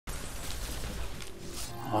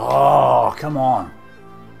come on.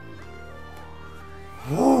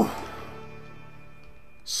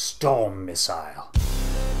 Storm missile.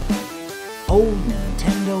 Old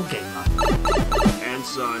Nintendo gamer. And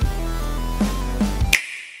son.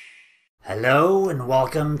 Hello and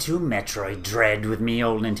welcome to Metroid Dread with me,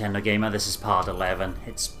 Old Nintendo Gamer. This is part 11.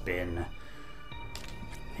 It's been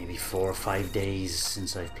maybe 4 or 5 days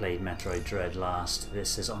since I've played Metroid Dread last.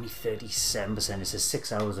 This is only 37%. This is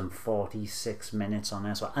 6 hours and 46 minutes on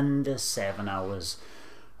there, so under 7 hours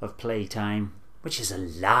of playtime, which is a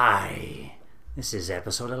lie. This is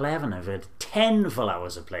episode 11. I've had 10 full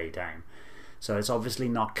hours of playtime. So it's obviously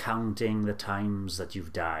not counting the times that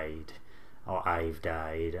you've died, or I've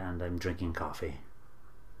died, and I'm drinking coffee.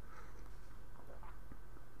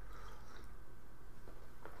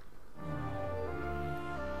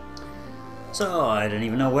 So I don't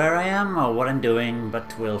even know where I am or what I'm doing,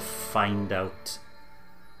 but we'll find out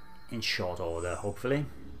in short order, hopefully.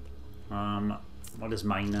 What is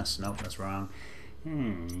minus? Nope, that's wrong.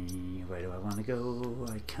 Where do I want to go?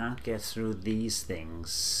 I can't get through these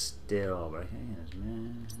things still.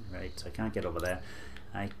 Right, so I can't get over there.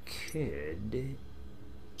 I could...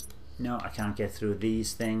 No, I can't get through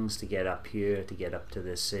these things to get up here, to get up to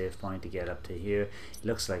this save point, to get up to here. It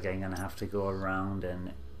looks like I'm going to have to go around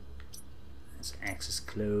and... This X is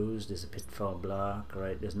closed, there's a pitfall block,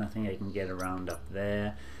 right? There's nothing I can get around up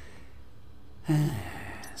there.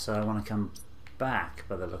 So I want to come back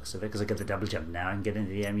by the looks of it, because I get the double jump now. I can get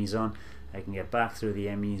into the E.M.M.I zone. I can get back through the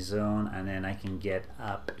E.M.M.I zone, and then I can get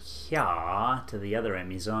up here to the other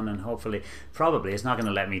E.M.M.I zone, and hopefully, probably, it's not going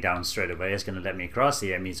to let me down straight away. It's going to let me across the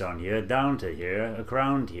E.M.M.I zone here, down to here,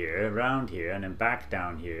 around here, and then back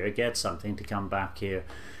down here, get something to come back here,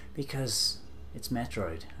 because it's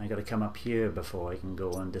Metroid. I got to come up here before I can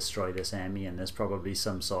go and destroy this E.M.M.I, and there's probably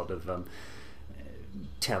some sort of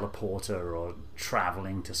teleporter or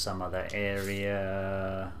traveling to some other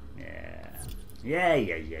area.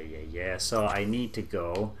 Yeah. So I need to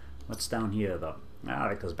go. What's down here though?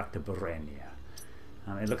 It goes back to Ferenia.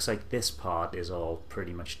 It looks like this part is all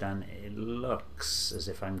pretty much done. It looks as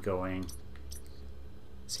if I'm going...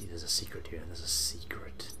 See, there's a secret here. There's a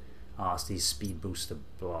secret. It's these speed booster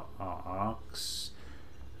blocks.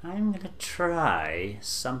 I'm gonna try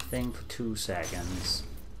something for 2 seconds.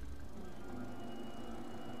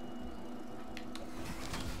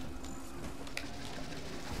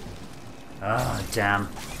 Oh, damn.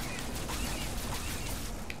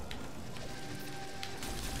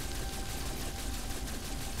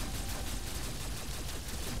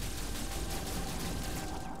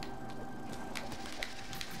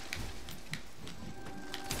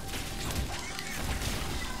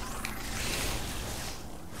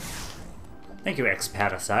 Thank you,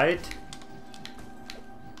 X-Parasite.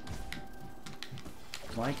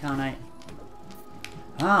 Why can't I...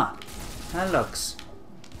 that looks...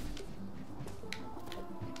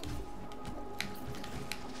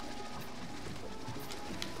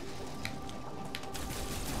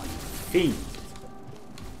 Fiend.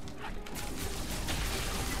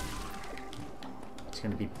 It's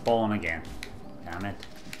going to be born again. Damn it.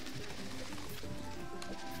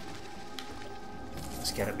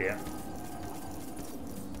 Let's get a beer.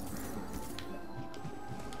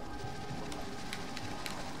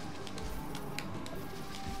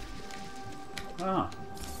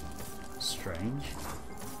 Strange.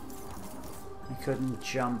 I couldn't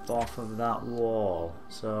jump off of that wall,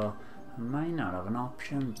 so I might not have an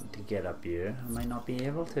option to get up here. I might not be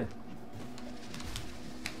able to.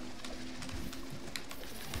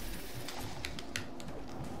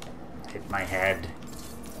 Hit my head.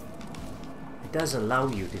 It does allow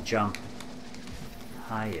you to jump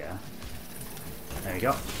higher. There we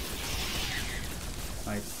go.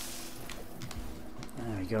 Right.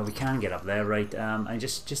 There we go. We can get up there, right? I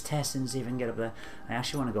just testing to see if I can get up there. I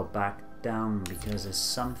actually want to go back down because there's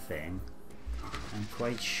something. I'm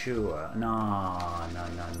quite sure. No,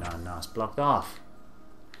 it's blocked off.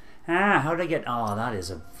 How did I get... Oh, that is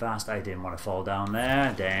a vast... I didn't want to fall down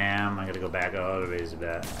there. Damn, I gotta go back all the way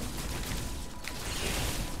back.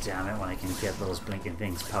 Damn it, when I can get those blinking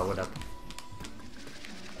things powered up.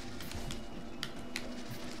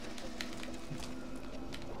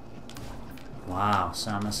 Wow,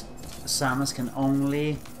 Samus can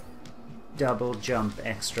only double jump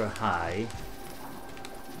extra high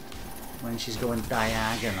when she's going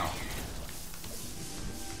diagonal.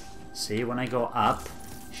 See, when I go up,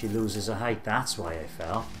 she loses her height. That's why I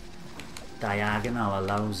fell. Diagonal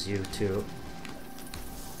allows you to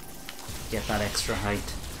get that extra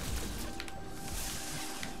height.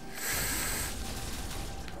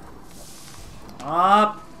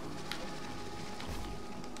 Up!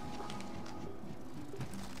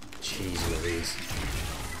 Jeez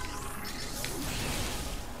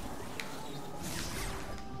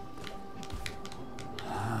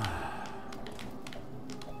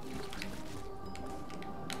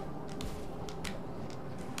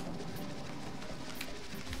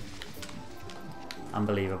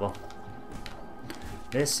Unbelievable.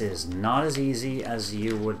 This is not as easy as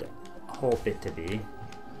you would hope it to be.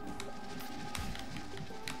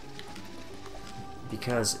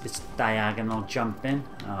 Because it's diagonal jumping.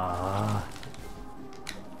 Ah.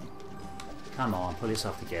 Come on, pull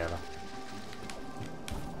yourself together.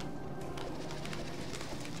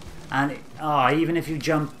 And even if you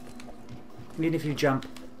jump,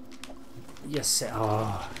 yes,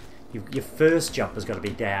 your first jump has got to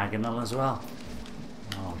be diagonal as well.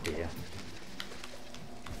 Oh dear.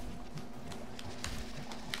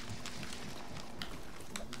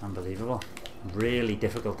 Unbelievable. Really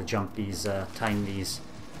difficult to jump these, time these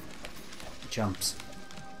jumps.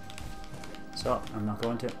 So I'm not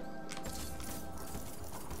going to.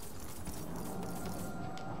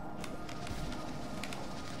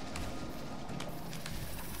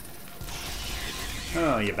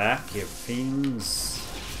 Oh, you're back, you fiends.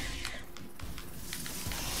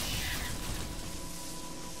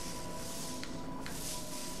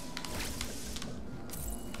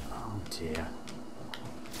 Oh dear.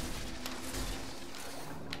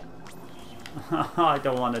 I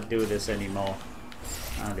don't want to do this anymore.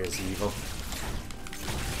 That is evil.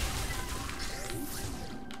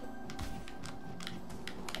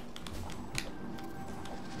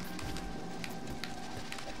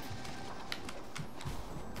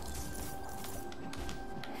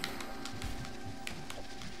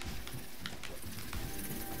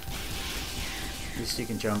 At least you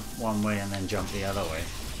can jump one way and then jump the other way.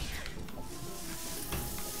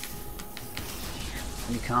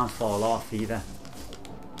 And you can't fall off either.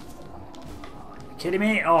 Are you kidding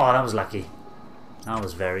me? Oh, that was lucky. That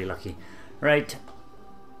was very lucky. Right.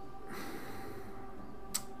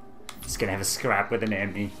 Just gonna have a scrap with an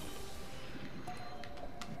enemy.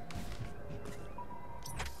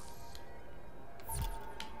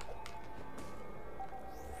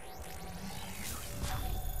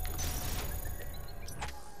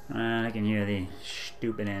 I can hear the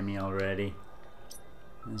stupid enemy already.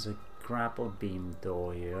 There's a grapple beam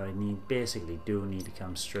door here. I basically do need to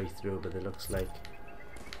come straight through, but it looks like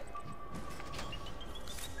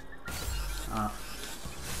I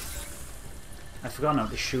forgot how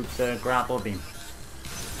to shoot the grapple beam.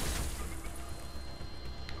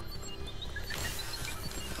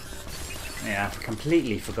 Yeah, I've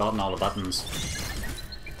completely forgotten all the buttons.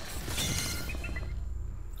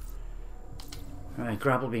 Right,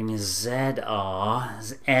 grapple beam is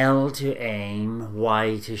ZR, L to aim,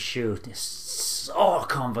 Y to shoot. It's so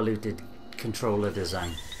convoluted controller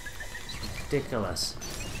design. It's ridiculous.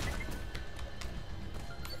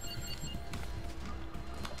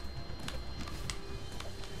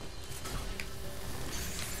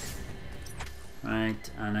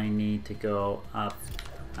 Right, and I need to go up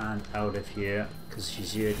and out of here because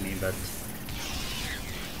she's heard me, but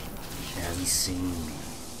she hasn't seen me.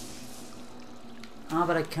 Ah,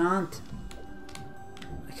 but I can't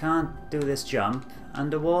do this jump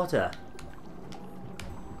underwater.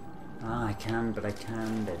 Ah, I can, but I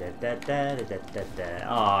can.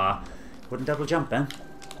 Ah, wouldn't double jump, eh?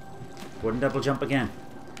 Wouldn't double jump again.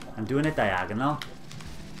 I'm doing it diagonal.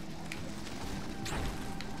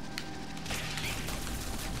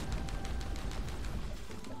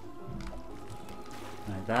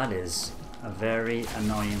 Right, that is a very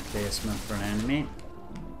annoying placement for an enemy.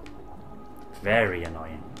 Very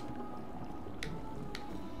annoying.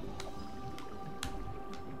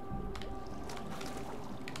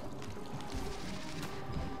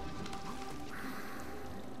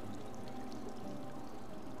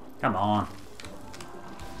 Come on.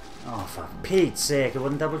 Oh, for Pete's sake, it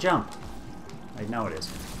wouldn't double jump. I know it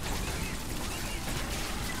is.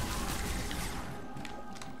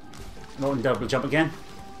 Won't double jump again.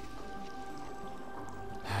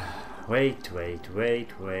 Wait.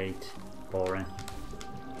 Boring.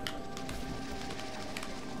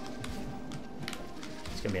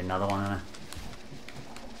 It's gonna be another one, isn't it?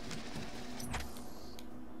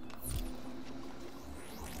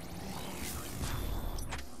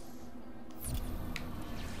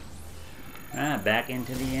 Ah, back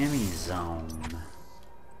into the enemy zone.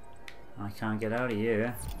 I can't get out of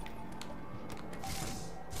here.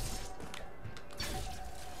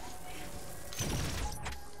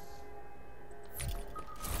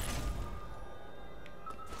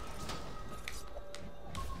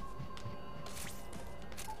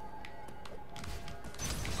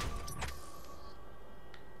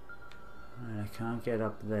 Can't get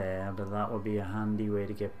up there, but that would be a handy way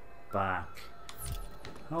to get back.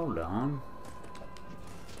 Hold on.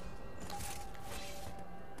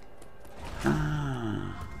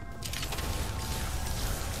 Ah.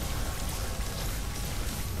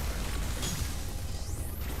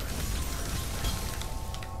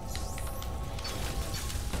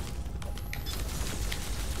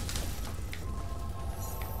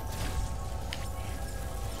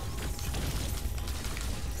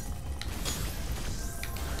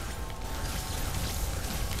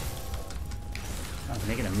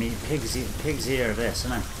 me pig's ear of this,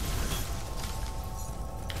 isn't it?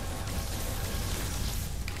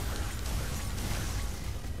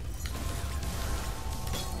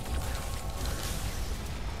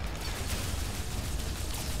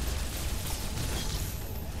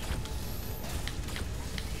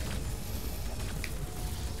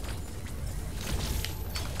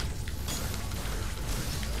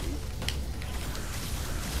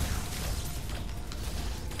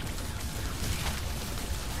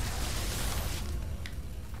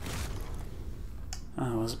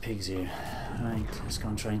 Oh, it was a pig's ear. Right, let's go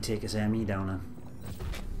and try and take his M.I down then.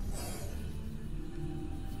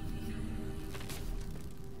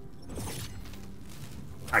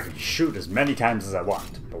 I can shoot as many times as I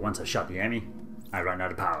want, but once I've shot the M.I, I run out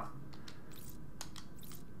of power.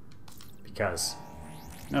 Because.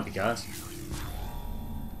 Not because.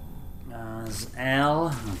 There's L.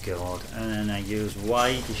 Oh god. And then I use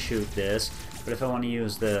Y to shoot this. But if I want to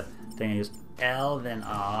use the thing, I use L, then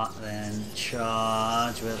R, then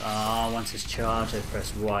charge with R. Once it's charged, I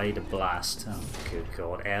press Y to blast. Oh, good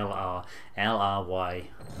god. L, R, L, R, Y.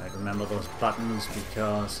 Right, remember those buttons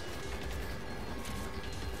because...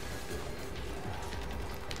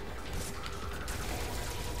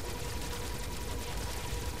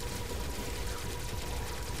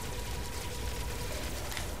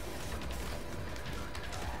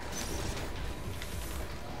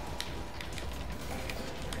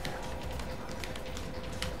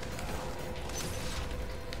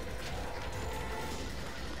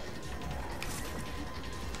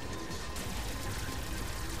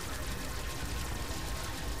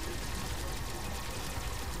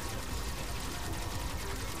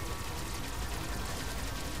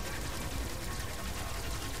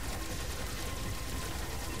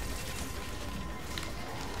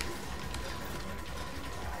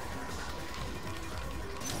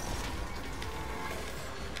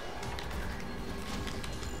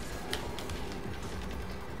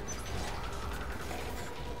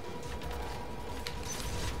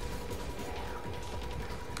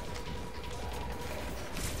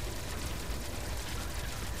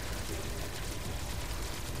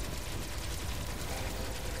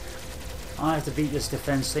 I have to beat this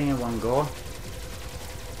defense thing in one go.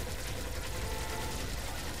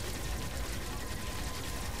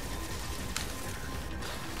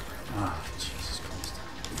 Oh, Jesus Christ.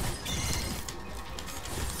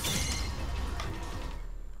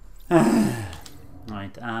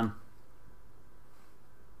 Right,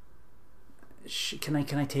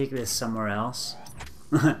 can I take this somewhere else?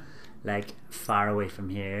 Like far away from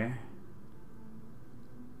here?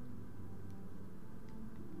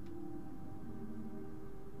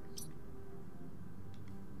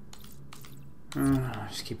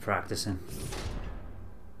 Just keep practicing.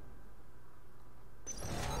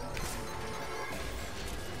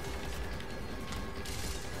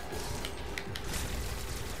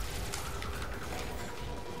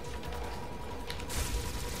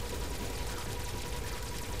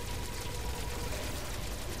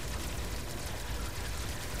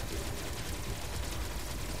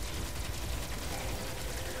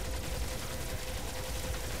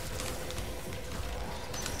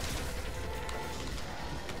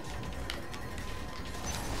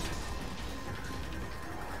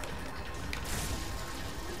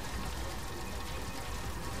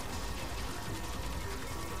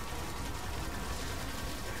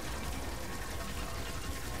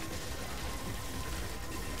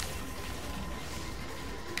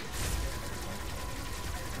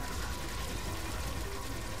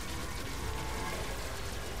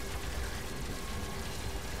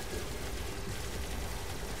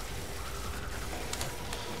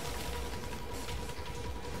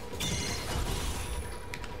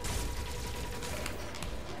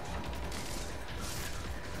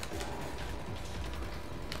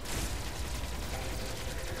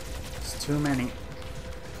 Too many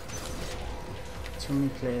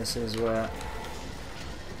places where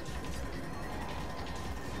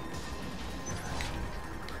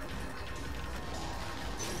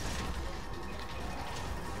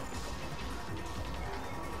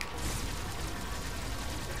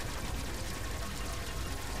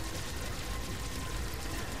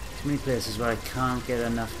I can't get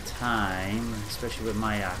enough time, especially with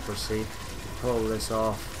my accuracy, to pull this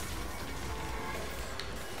off.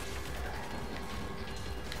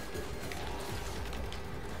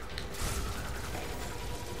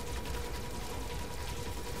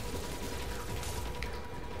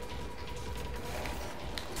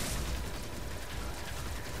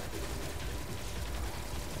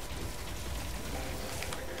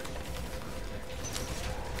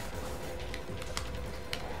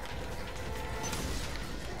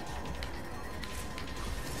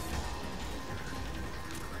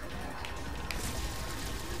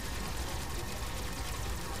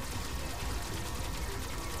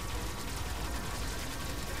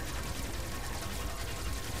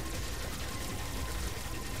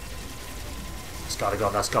 gotta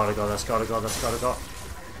go, that's gotta go, that's gotta go, that's gotta go.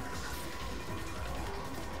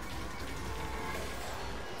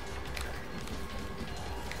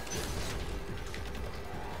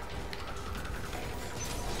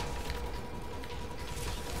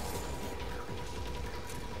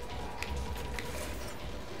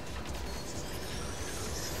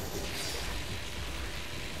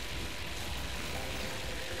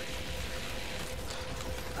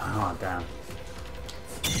 Oh, damn.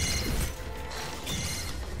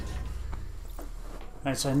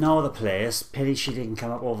 Right, so I know the place. Pity she didn't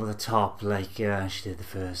come up over the top like she did the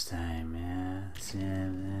first time.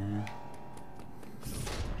 Yeah.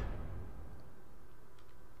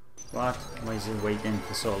 What? Why is it waiting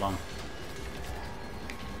for so long?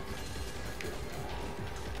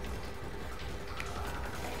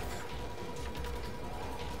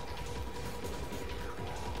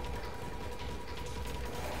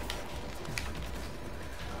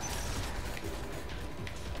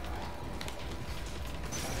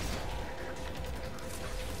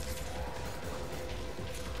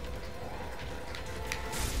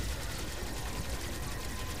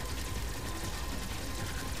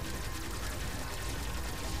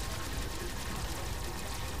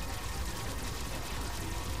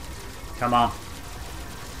 Come on.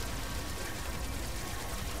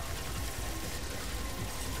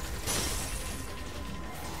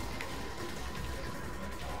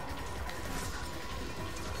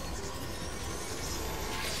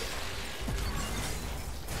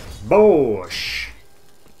 Boosh!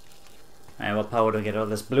 Alright, what power do I get out of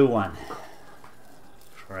this blue one?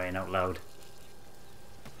 Crying out loud.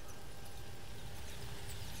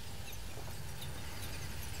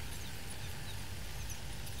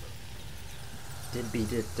 Did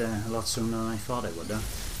beat it a lot sooner than I thought it would, though.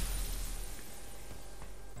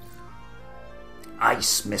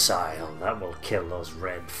 Ice missile! That will kill those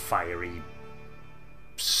red, fiery,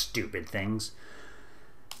 stupid things.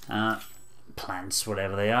 Plants,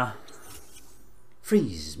 whatever they are.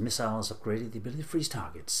 Freeze! Missiles upgraded the ability to freeze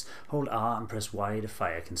targets. Hold R and press Y to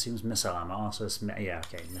fire. Consumes missile ammo. Also, yeah,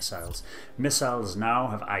 okay, missiles. Missiles now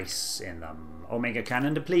have ice in them. Omega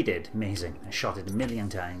cannon depleted. Amazing. I shot it 1,000,000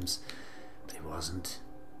 times. But it wasn't.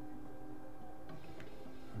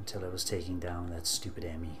 Until I was taking down that stupid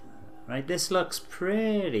E.M.M.I. Right, this looks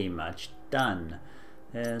pretty much done.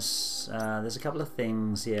 There's a couple of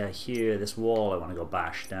things, yeah, here, this wall I want to go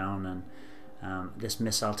bash down, and this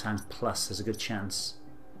missile tank plus, there's a good chance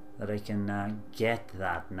that I can get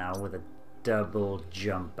that now with a double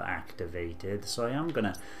jump activated. So I am going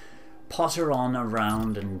to potter on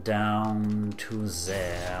around and down to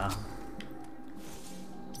there.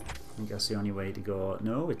 I think that's the only way to go.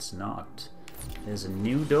 No, it's not. There's a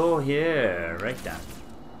new door here, right down.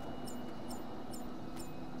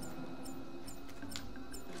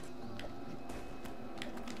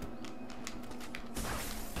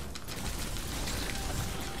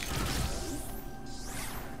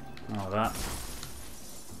 Oh, that.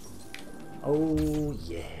 Oh,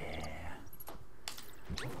 yeah.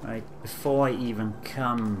 Right, before I even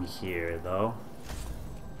come here, though,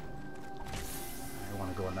 I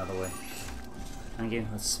want to go another way. Thank you,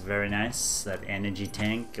 that's very nice. That energy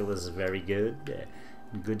tank, it was very good.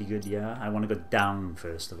 Goody good, yeah. I want to go down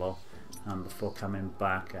first of all. Before coming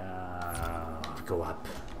back, go up.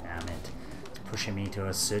 Damn it. It's pushing me to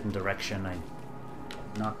a certain direction I'm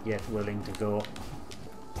not yet willing to go.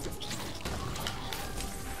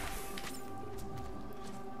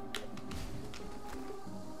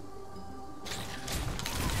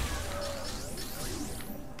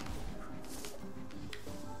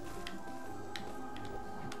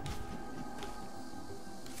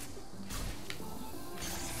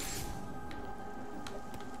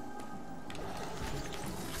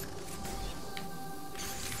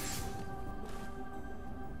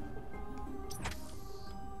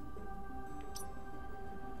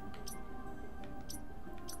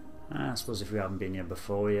 I suppose if you haven't been here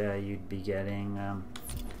before, yeah, you'd be getting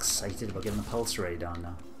excited about getting the pulse ray down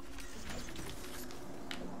now.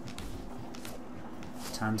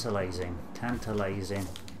 Tantalizing, tantalizing.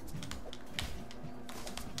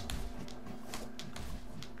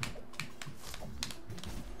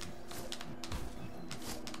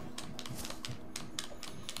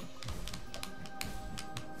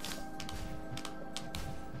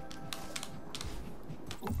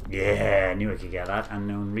 Yeah, I knew I could get that.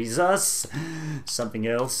 Unknown resource. Something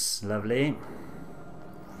else. Lovely.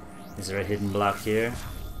 Is there a hidden block here?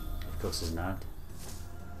 Of course there's not.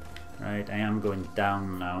 Right, I am going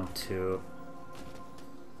down now to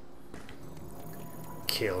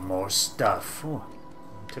kill more stuff. Oh,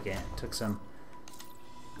 took some.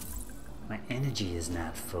 My energy is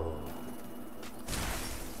not full.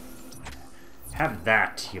 Have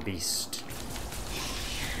that, you beast.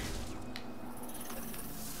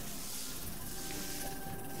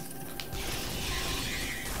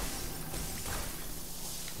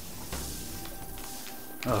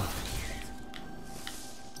 Oh.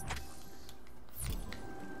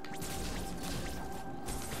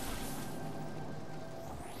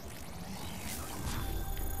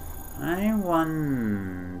 I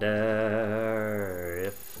wonder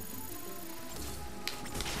if...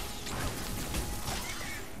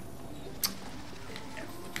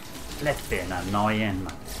 Flippin' annoying.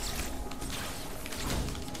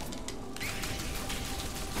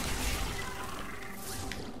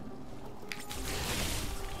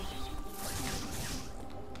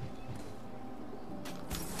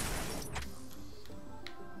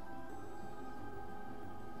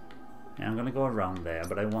 Yeah, I'm gonna go around there,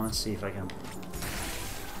 but I want to see if I can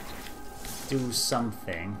do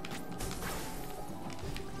something.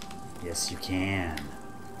 Yes, you can.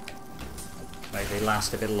 Right, they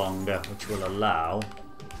last a bit longer, which will allow...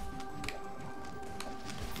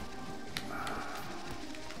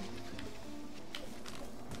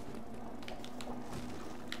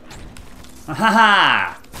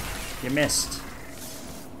 Ha! You missed.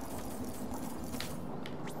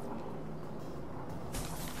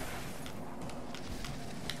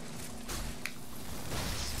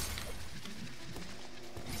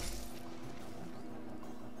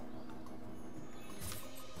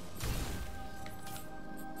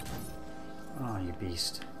 Oh, you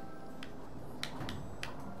beast.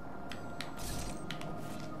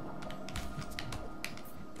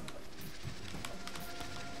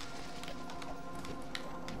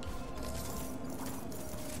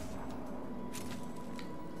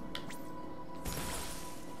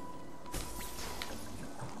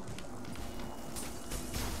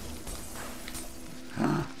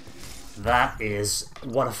 That is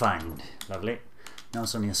what a find. Lovely. Now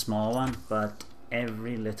it's only a small one, but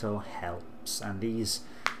every little helps. And these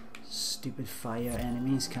stupid fire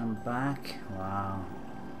enemies come back. Wow.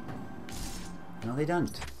 No, they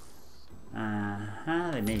don't.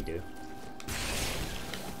 They may do.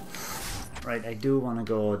 Right, I do want to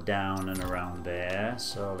go down and around there,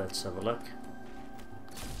 so let's have a look.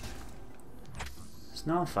 There's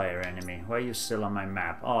no fire enemy. Why are you still on my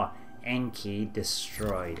map? Oh, Enki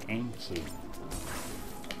destroyed. Enki.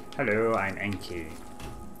 Hello, I'm Enki.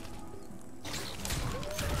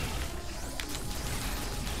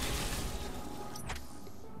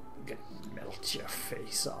 Melt your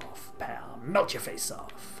face off, pal. Melt your face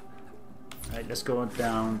off. Right, let's go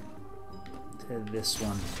down to this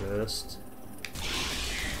one first.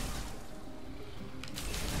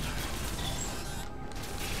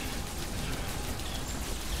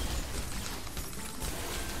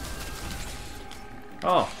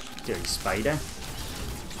 Oh, dirty spider.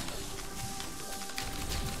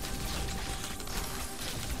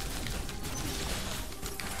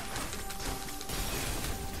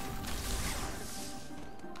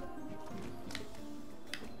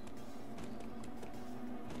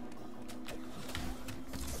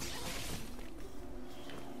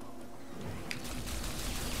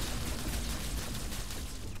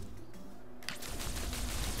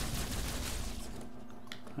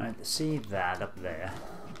 Right, see that up there.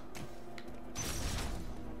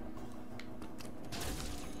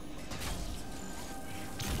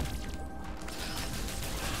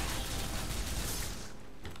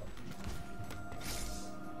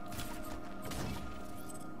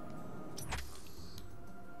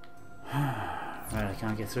 Right, I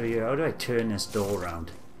can't get through here. How do I turn this door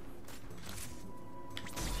around?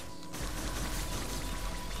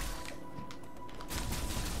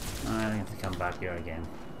 I have to come back here again.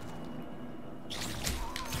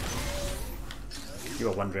 You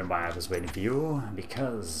were wondering why I was waiting for you?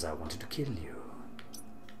 Because I wanted to kill you.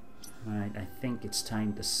 Right, I think it's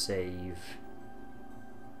time to save.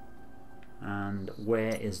 And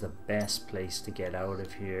where is the best place to get out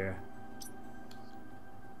of here?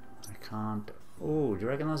 I can't... Oh, do you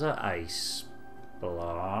reckon those are ice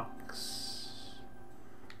blocks?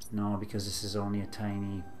 No, because this is only a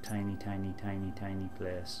tiny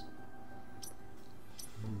place.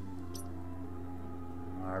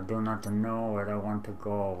 I do not know where I want to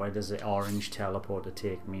go. Why does the orange teleporter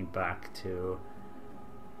take me back to...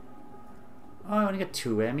 Oh, I only got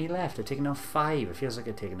 2 M.I left. I've taken down 5. It feels like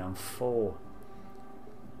I've taken down 4.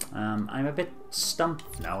 I'm a bit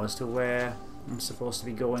stumped now as to where I'm supposed to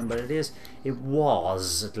be going, but it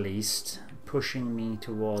was at least pushing me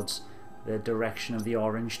towards the direction of the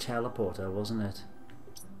orange teleporter, wasn't it?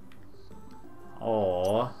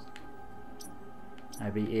 Or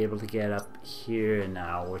I'd be able to get up here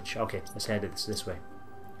now, which... Okay, let's head this way.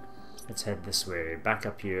 Let's head this way, back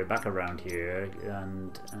up here, back around here,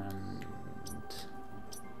 and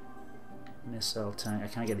missile tank. I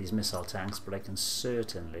can't get these missile tanks, but I can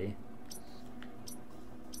certainly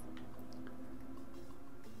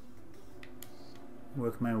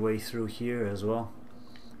work my way through here as well.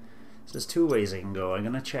 So there's two ways I can go. I'm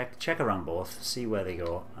gonna check around both, see where they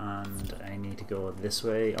go, and I need to go this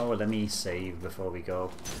way. Oh, let me save before we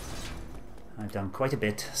go. I've done quite a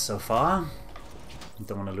bit so far. I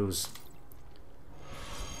don't want to lose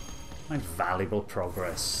my valuable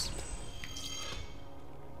progress.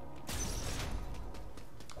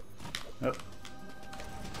 Oh.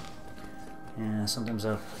 Yeah, sometimes I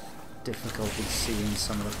have difficulty seeing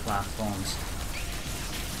some of the platforms.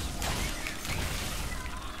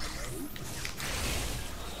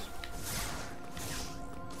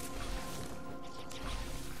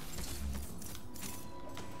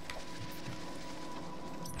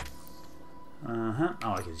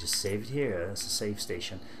 Oh, I could just save it here. That's a save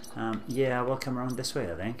station. Yeah, we'll come around this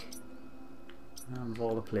way, I think. Of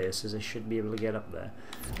all the places, I should be able to get up there.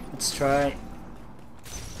 Let's try.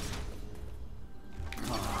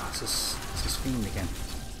 Oh, it's this fiend again.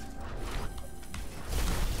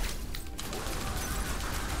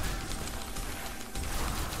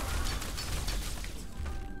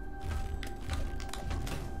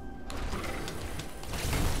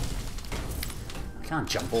 I can't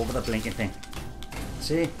jump over the blinking thing.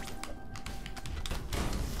 See?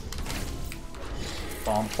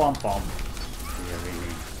 Bomb, bomb, bomb. Yeah,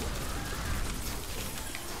 really.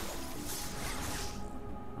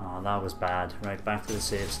 Oh, that was bad. Right, back to the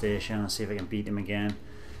save station. Let's see if I can beat him again.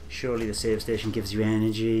 Surely the save station gives you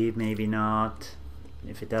energy. Maybe not.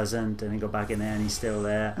 If it doesn't, then I go back in there and he's still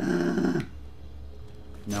there.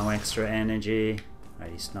 No extra energy.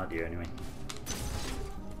 Right, he's not here anyway.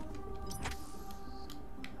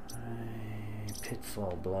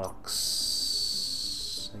 Pitfall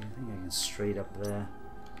blocks. I think I can straight up there.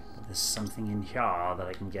 But there's something in here that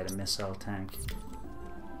I can get a missile tank.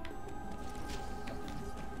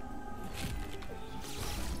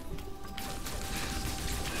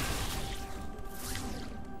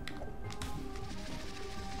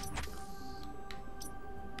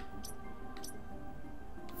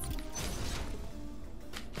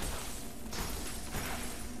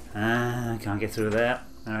 I can't get through there.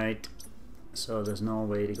 Alright. So there's no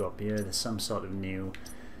way to go up here. There's some sort of new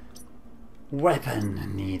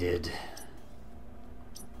weapon needed.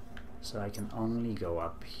 So I can only go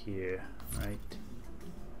up here, right?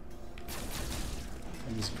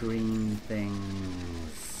 These green things,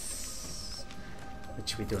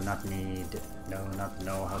 which we do not need, not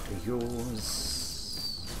know how to use.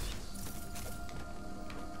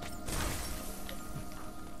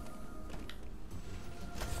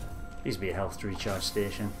 Please be a health recharge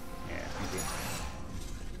station.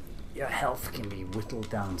 Your health can be whittled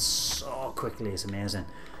down so quickly, it's amazing.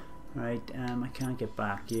 Right, I can't get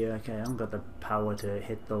back here. Okay, I haven't got the power to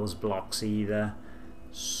hit those blocks either.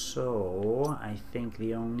 So, I think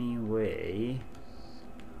the only way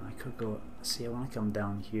I could go... See, I want to come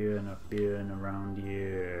down here and up here and around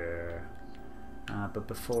here. But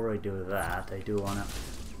before I do that, I do want to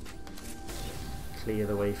clear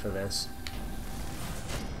the way for this.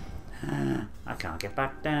 I can't get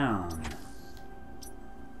back down.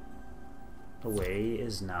 The way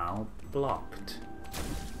is now blocked.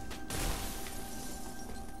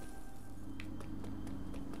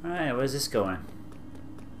 Alright, where's this going?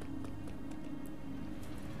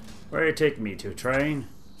 Where are you taking me to, train?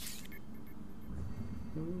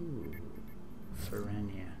 Ooh,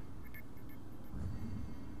 Ferenia.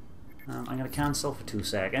 I'm going to cancel for 2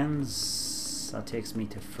 seconds. That takes me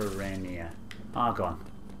to Ferenia. Ah, go on.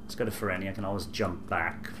 Let's go to Ferenia. I can always jump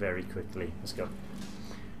back very quickly. Let's go.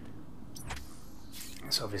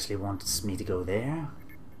 This obviously wants me to go there.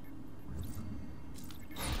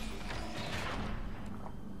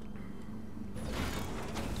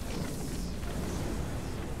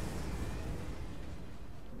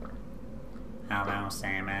 Hello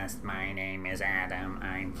Samus, my name is Adam.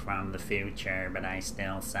 I'm from the future, but I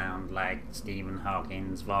still sound like Stephen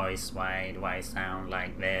Hawking's voice. Why do I sound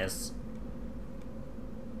like this?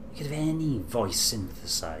 You could have any voice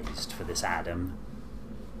synthesized for this Adam.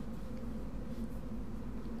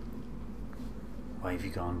 Why have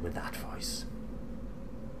you gone with that voice?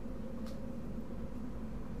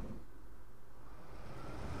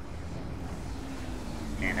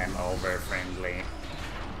 And I'm over friendly.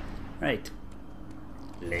 Right.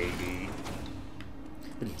 Lady.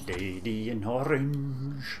 The lady in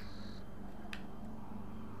orange.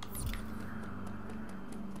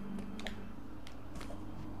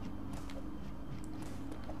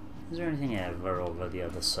 Is there anything ever over the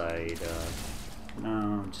other side?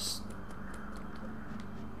 No, just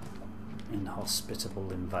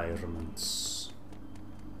inhospitable environments.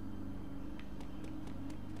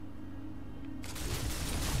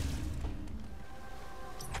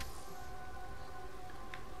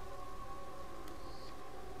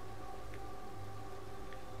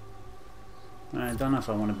 I don't know if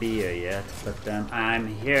I want to be here yet, but I'm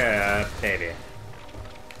here, baby.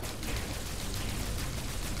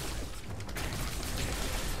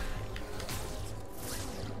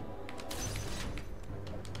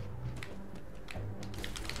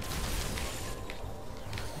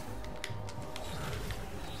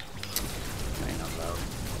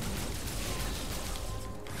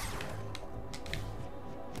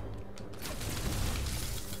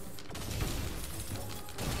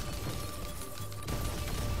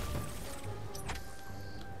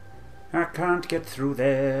 I can't get through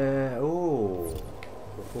there. Oh.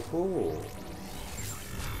 Ho, ho, ho.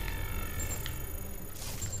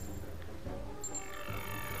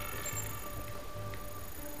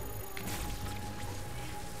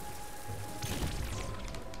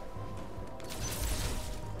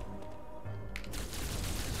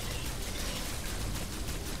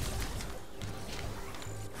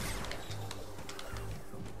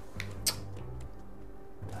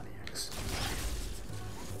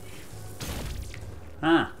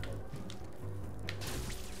 Ah.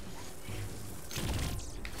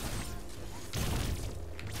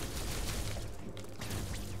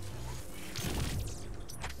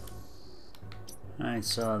 I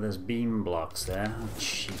saw there's beam blocks there. How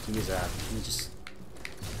cheeky is that? It just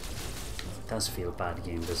does feel bad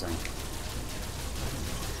game design.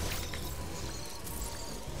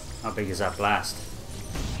 How big is that blast?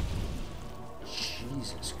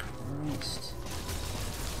 Jesus Christ.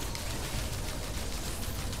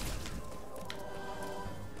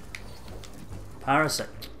 Parasite.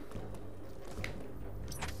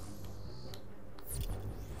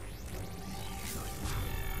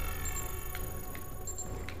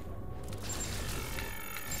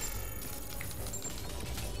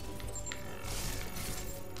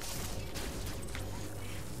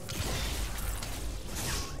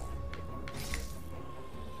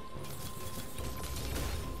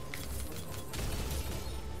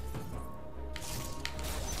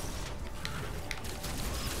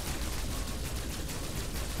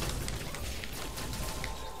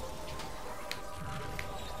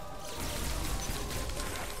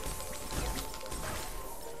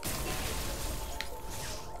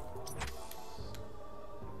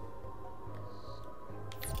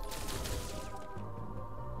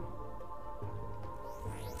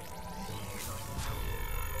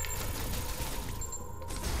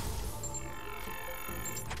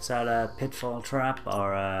 Is that a pitfall trap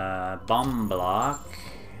or a bomb block?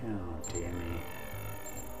 Oh dear me.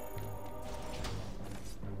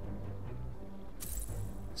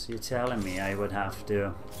 So you're telling me I would have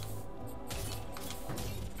to...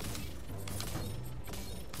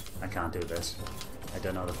 I can't do this. I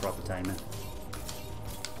don't know the proper timing.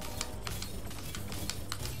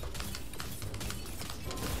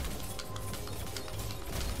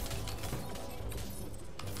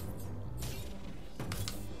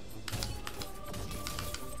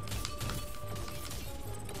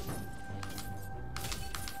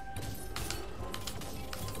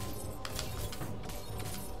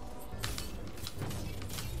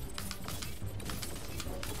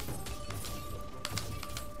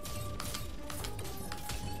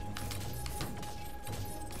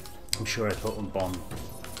 I'm sure I put one bomb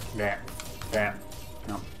there.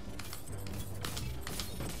 No.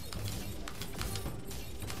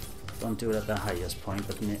 Don't do it at the highest point,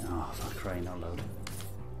 but oh, for crying out loud.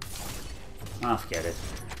 Ah, forget it.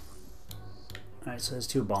 Alright, so there's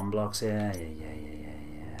 2 bomb blocks here.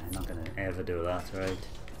 Yeah. I'm not gonna ever do that, right?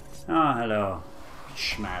 Oh, hello,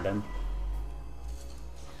 Schmadden.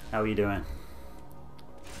 How are you doing?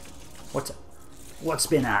 What's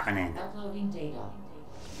been happening? Uploading data.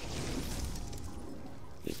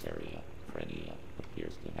 This area, Ferenia,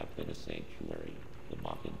 appears to have been a sanctuary. The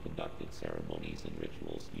Makan conducted ceremonies and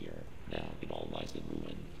rituals here. Now it all lies in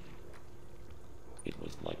ruin. It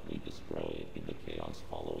was likely destroyed in the chaos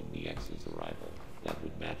following the X's arrival. That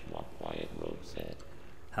would match what Quiet Road said.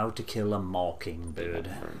 How to kill a mockingbird. They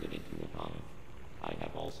have turned it into a hive. I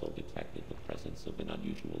have also detected the presence of an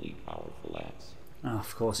unusually powerful axe. Oh,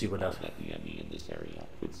 of course you would have. That the E.M.M.I in this area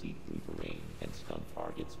could see through terrain and stun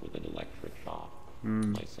targets with an electric shock.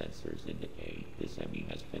 My sensors indicate this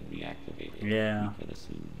E.M.M.I has been reactivated. Yeah. We can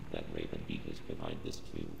assume that Raven Beak is behind this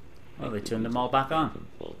too. Well, they turned them all back on.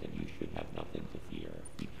 And you should have nothing to fear.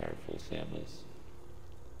 Be careful, Samus.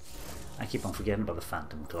 I keep on forgetting about the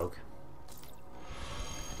Phantom Cloak.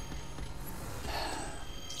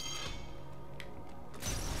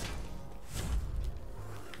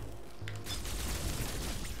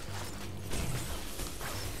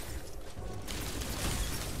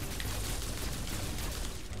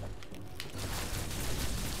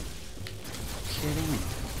 Kidding me.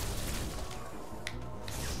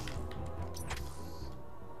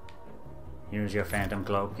 Use your Phantom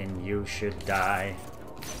Cloak and you should die.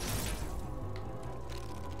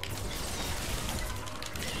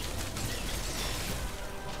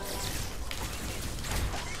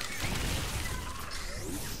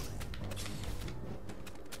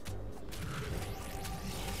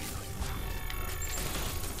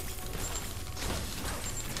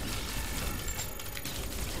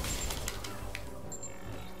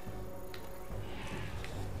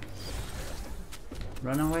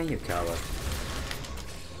 Run away, you coward.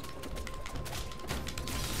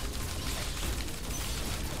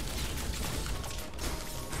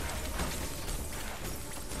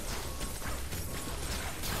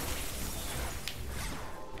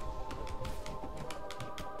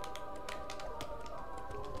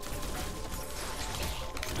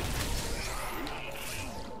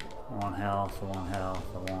 I want health, I want health,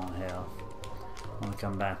 I want health. I want to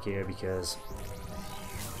come back here because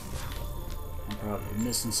I'm probably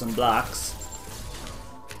missing some blocks.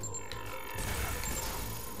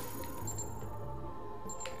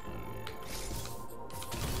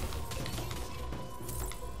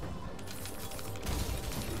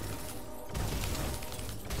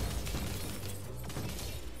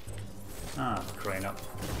 Ah, crane up.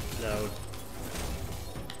 Load.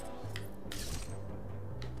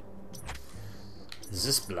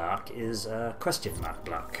 This block is a question mark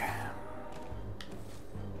block.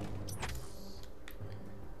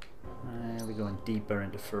 We're going deeper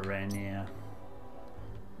into Ferenia,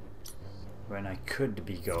 when I could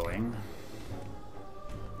be going.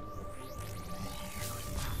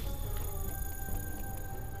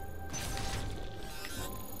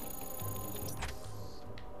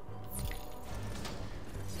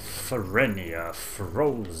 Ferenia,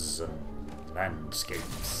 frozen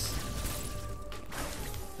landscapes.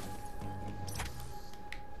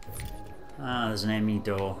 Ah, there's an M.I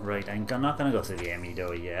door. Right, I'm not going to go through the M.I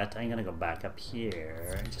door yet. I'm going to go back up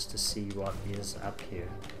here just to see what is up here.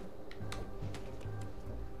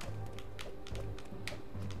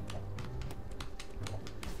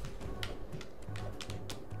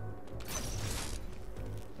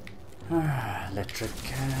 Electric.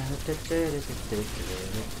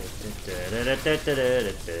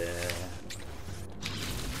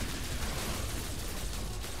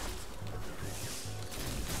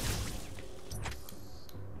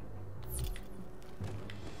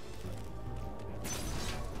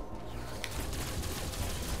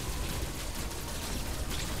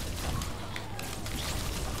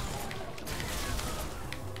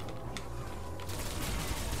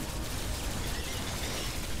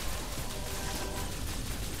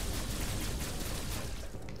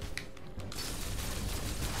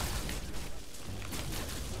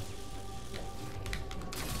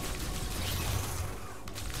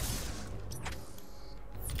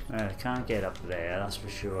 I can't get up there, that's for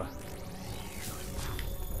sure.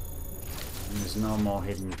 And there's no more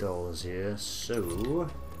hidden doors here, so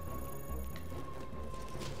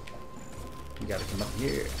you gotta come up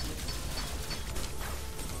here.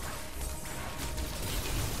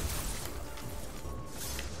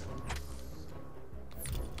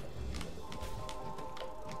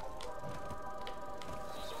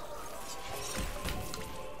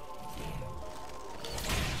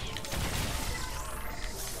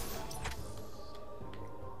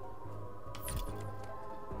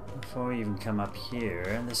 Before we even come up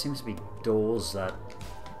here, there seems to be doors that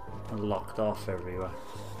are locked off everywhere.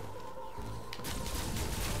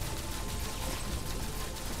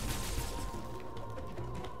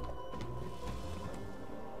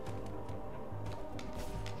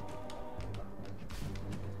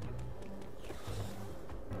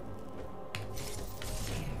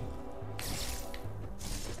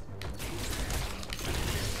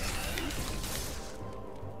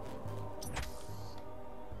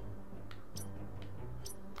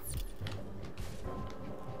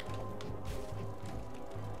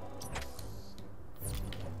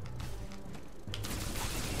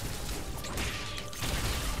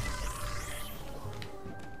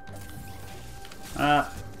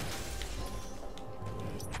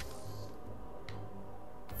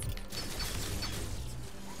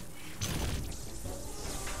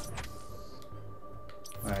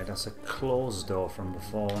 Right, that's a closed door from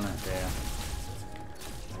before, isn't it? There.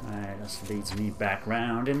 Alright, this leads me back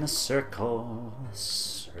round in the circle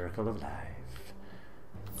of life.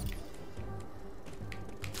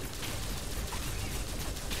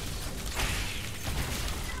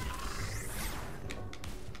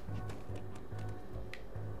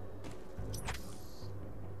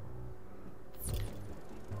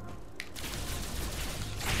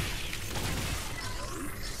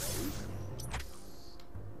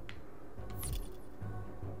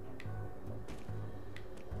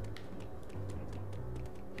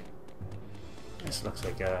 This looks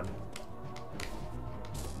like it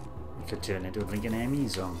could turn into a blinking E.M.M.I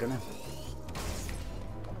zone, couldn't it?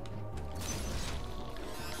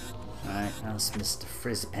 Alright, that's Mr.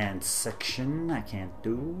 Frizzpants section. I can't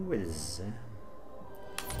do is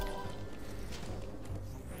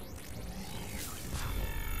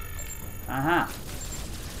aha!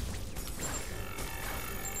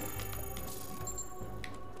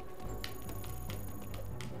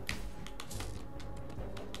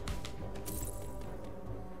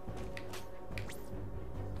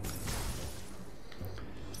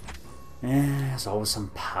 There's always some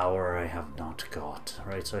power I have not got.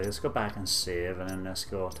 Right, so let's go back and save, and then let's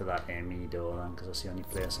go to that E.M.M.I door then, because that's the only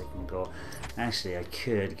place I can go. Actually, I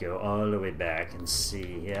could go all the way back and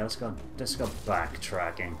see. Yeah, let's go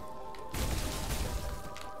backtracking.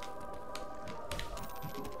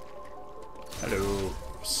 Hello,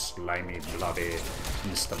 slimy blobby,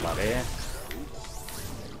 Mr. Blobby.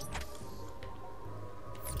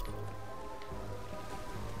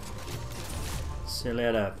 See you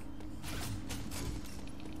later.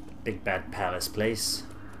 Big bad palace place.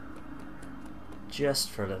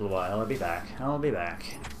 Just for a little while. I'll be back. I'll be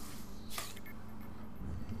back.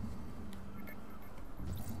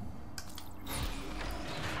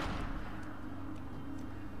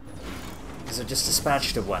 Because I just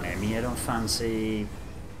dispatched of one E.M.M.I. I don't fancy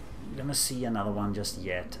gonna see another one just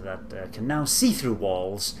yet that can now see through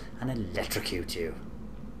walls and electrocute you.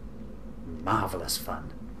 Marvelous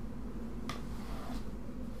fun.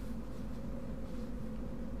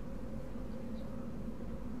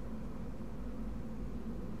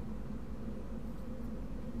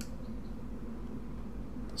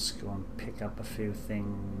 Let's go and pick up a few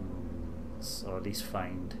things, or at least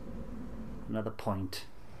find another point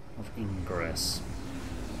of ingress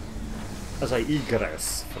as I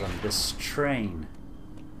egress from this train.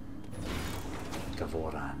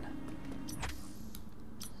 Ghavoran.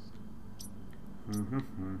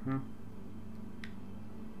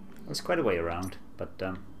 It's quite a way around, but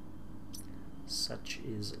such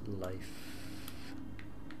is life.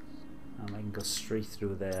 I can go straight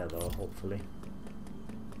through there though, hopefully.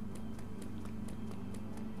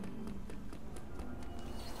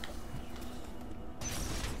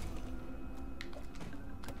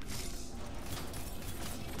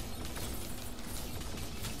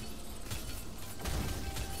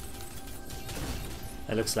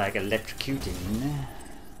 That looks like electrocuting.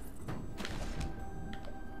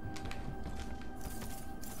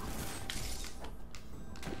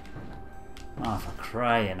 Oh, for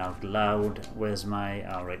crying out loud. Where's my...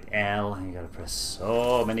 Alright, L. You gotta press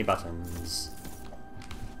so many buttons.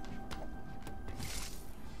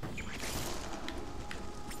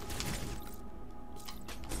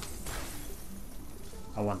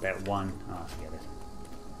 I want that one. Oh, forget it.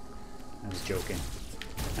 I was joking.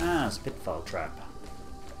 Ah, it's a pitfall trap.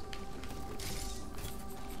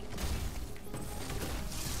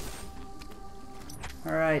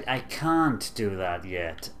 Alright, I can't do that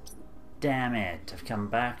yet. Damn it. I've come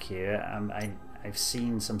back here. I've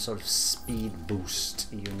seen some sort of speed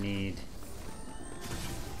boost you need.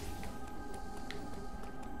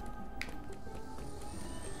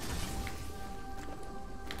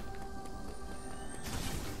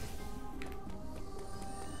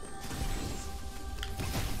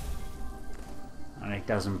 And it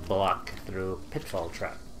doesn't block through pitfall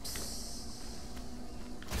traps.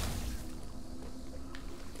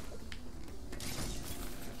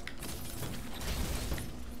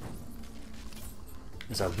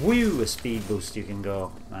 There's a speed boost you can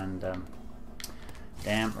go, and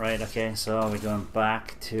damn right. Okay, so we're going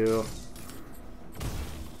back to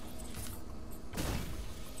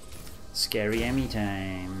scary E.M.M.I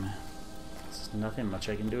time. There's nothing much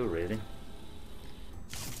I can do really.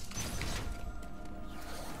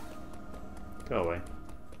 Go away.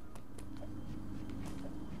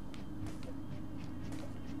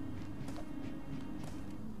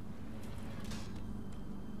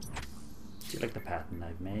 Do you like the pattern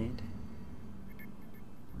I've made?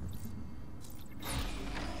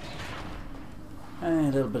 A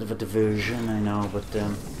little bit of a diversion, I know, but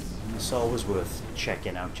it's always worth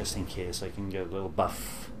checking out just in case I can get a little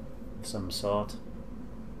buff of some sort.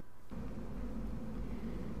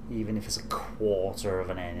 Even if it's a quarter of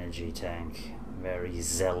an energy tank. Very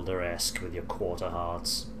Zelda-esque with your quarter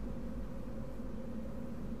hearts.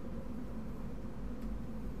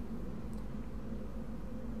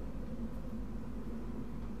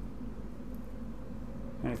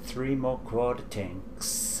 And 3 more quarter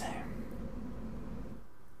tanks.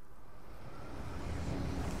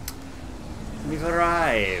 We've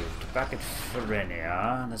arrived back at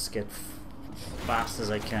Ferenia. Let's get fast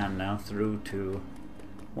as I can now through to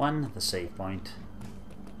 1, the save point.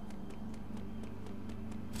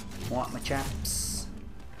 What, my chaps?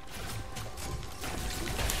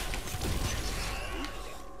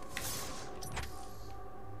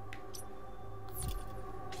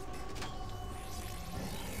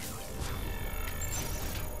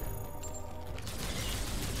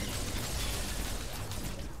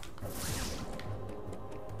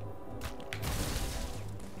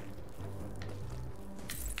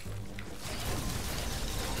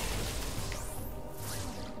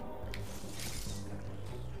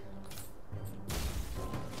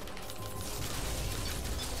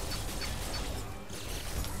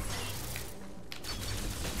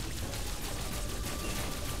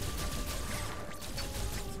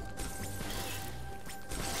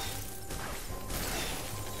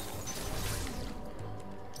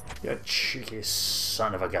 You cheeky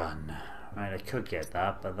son of a gun. Right, I could get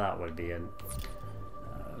that, but that would be a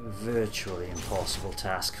virtually impossible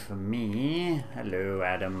task for me. Hello,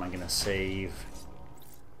 Adam. I'm gonna save.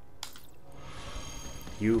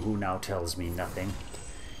 You who now tells me nothing.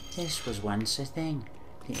 This was once a thing.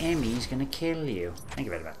 The E.M.M.I is gonna kill you. Thank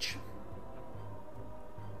you very much.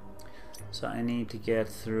 So I need to get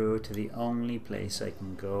through to the only place I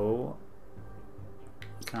can go.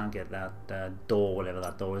 Can't get that door, whatever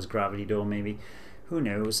that door is, gravity door maybe, who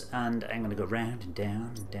knows, and I'm gonna go round and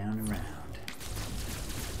down and down and round.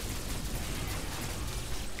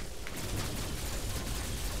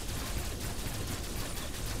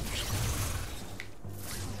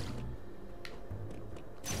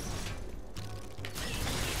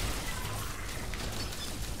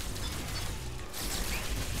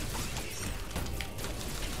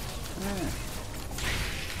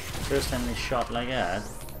 First time they shot like that.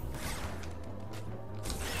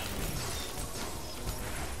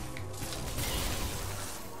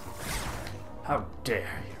 How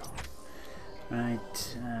dare you?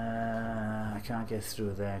 Right, I can't get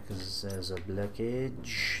through there because there's a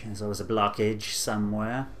blockage. There's always a blockage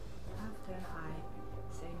somewhere. After I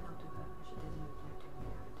say no to her, she doesn't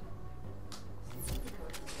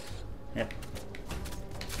react. Yep.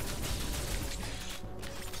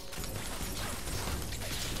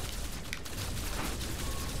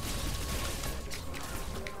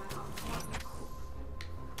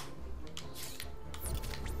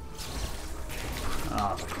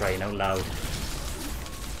 Oh, for crying out loud.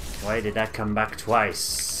 Why did that come back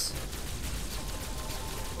twice?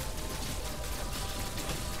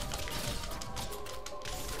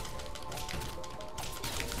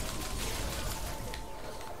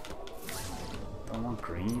 Don't want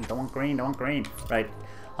green, don't want green, don't want green. Right,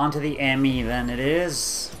 onto the E.M.M.I then it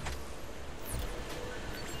is.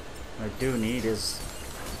 What I do need is...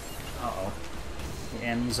 Uh-oh. The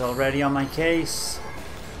E.M.M.I's already on my case.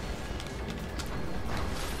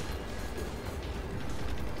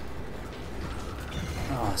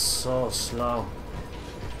 Oh, so slow.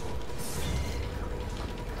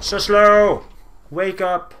 So slow! Wake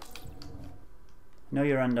up! I know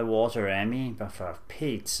you're underwater, E.M.M.I, but for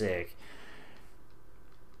Pete's sake.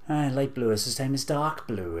 Light blue is this time is dark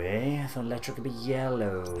blue, eh? I thought electric would be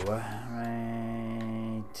yellow. Right.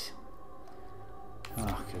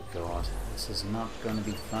 Oh, good God. This is not going to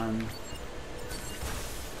be fun.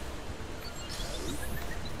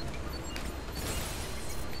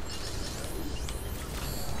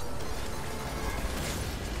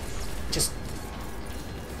 Just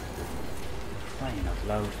crying out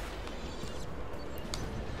loud.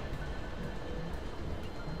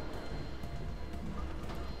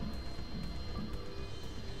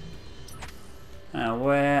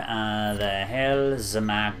 Where the hells am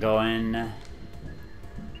I going?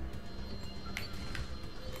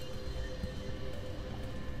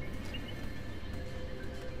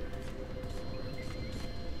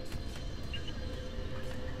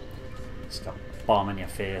 It's got a bomb in your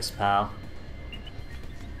face, pal.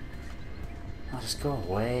 Oh, just go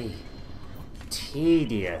away.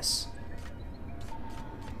 Tedious.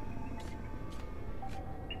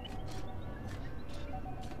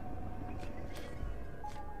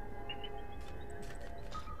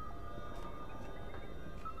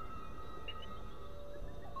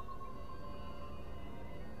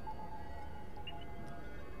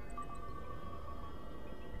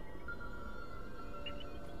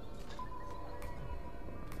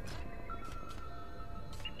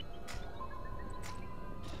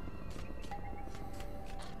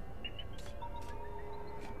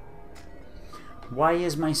 Why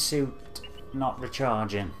is my suit not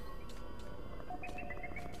recharging?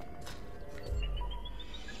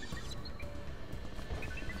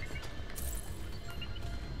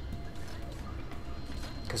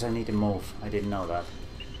 Because I need to move. I didn't know that.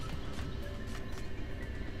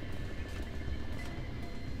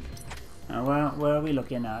 Where are we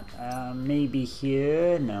looking at? Maybe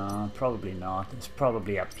here? No, probably not. It's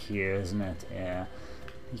probably up here, isn't it? Yeah.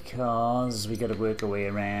 Because we got to work our way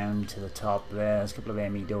around to the top there. There's a couple of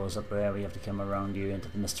E.M.M.I doors up there. We have to come around here into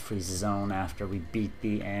the Mr. Freezer zone after we beat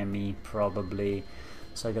the E.M.M.I, probably.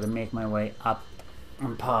 So I got to make my way up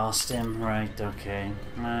and past him. Right, okay.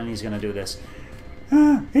 And he's going to do this.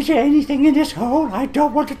 Is there anything in this hole? I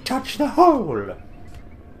don't want to touch the hole.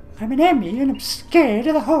 I'm an E.M.M.I and I'm scared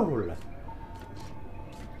of the hole.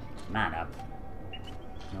 Man up.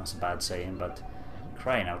 That's a bad saying, but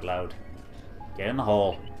crying out loud. Get in the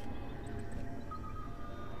hole.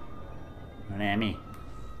 You're an E.M.M.I.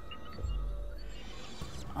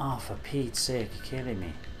 Oh, for Pete's sake, you're killing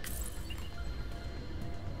me.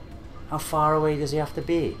 How far away does he have to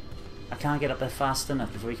be? I can't get up there fast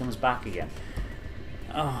enough before he comes back again.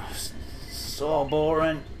 Oh, so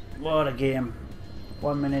boring. What a game.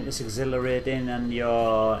 1 minute it's exhilarating and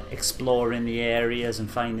you're exploring the areas and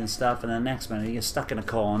finding stuff, and the next minute you're stuck in a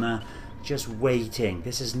corner just waiting.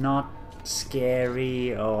 This is not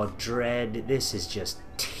scary or dread. This is just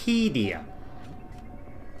tedium.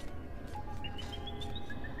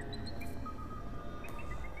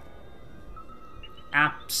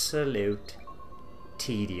 Absolute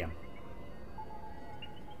tedium.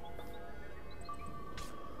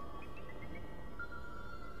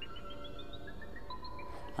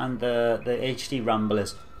 And the HD rumble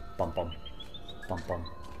is bum bum bum bum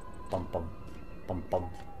bum bum bum bum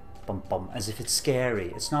bum bum, as if it's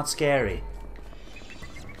scary. It's not scary.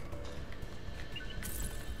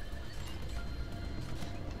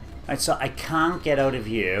 Right, so I can't get out of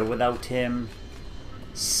here without him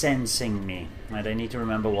sensing me. Right, I need to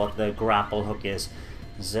remember what the grapple hook is.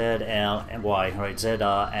 Z-L-Y, right,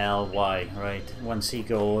 Z-R-L-Y, right. Once he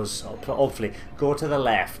goes, hopefully, go to the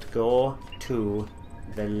left. Go to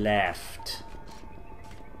the left.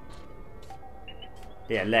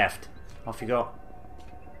 Yeah, left. Off you go.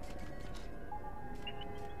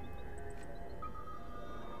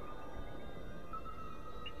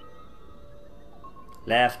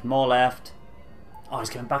 Left, more left. Oh, he's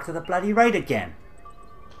going back to the bloody right again.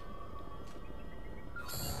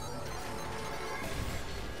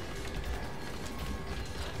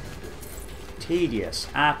 Tedious,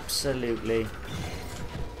 absolutely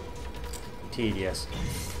tedious.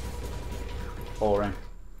 Boring.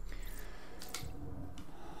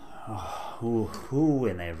 Oh, who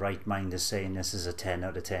in their right mind is saying this is a 10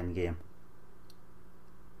 out of 10 game?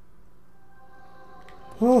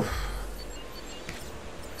 Oof.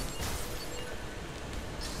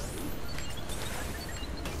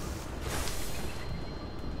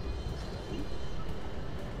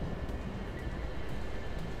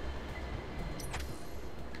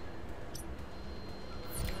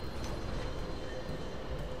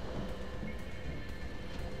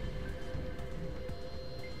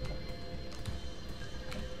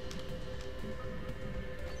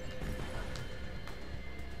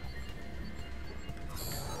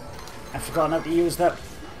 I've forgotten how to use that.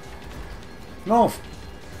 Move!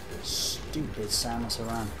 Stupid Samus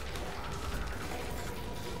Aran.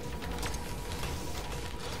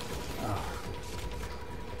 Oh.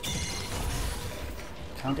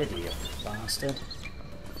 Counted you bastard.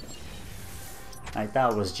 Right,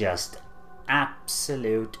 that was just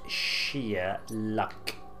absolute sheer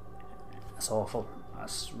luck. That's awful.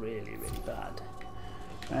 That's really, really bad.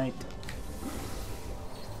 Right.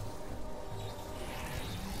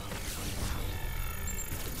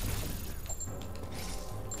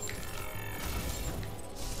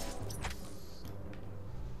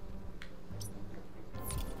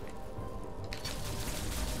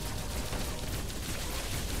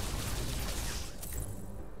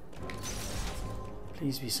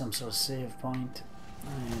 Please be some sort of save point.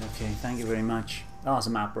 Right, okay, thank you very much. Oh, it's a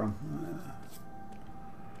map room.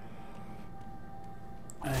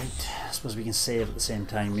 Right, I suppose we can save at the same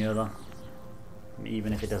time here though.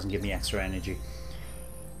 Even if it doesn't give me extra energy.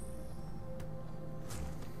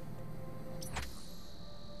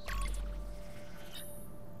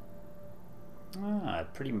 I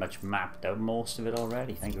pretty much mapped out most of it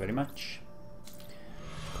already. Thank you very much.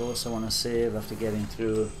 Of course I want to save after getting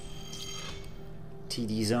through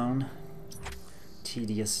TD zone.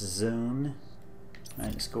 Tedious zone.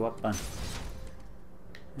 Right, let's go up then.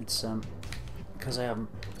 It's because I haven't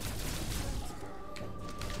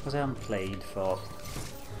played for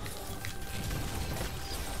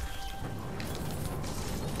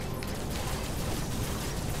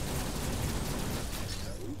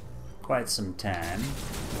quite some time.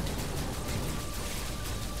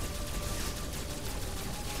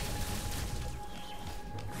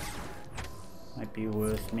 Might be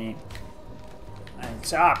worth me.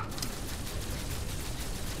 It's up!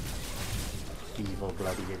 Evil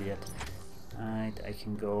bloody idiot. Right, I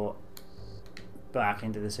can go back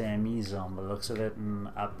into this AME zone by the looks of it and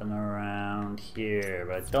up and around here,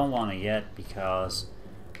 but I don't want to yet because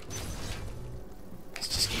it's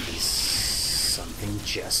just going to be something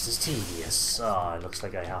just as tedious. Oh, it looks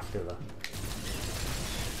like I have to though.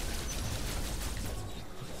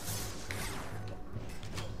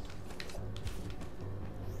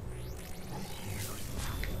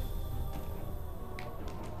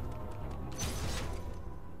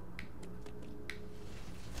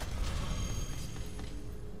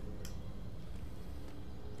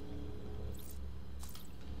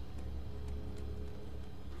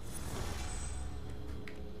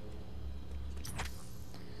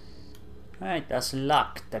 Alright, that's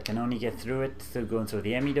locked. I can only get through it through going through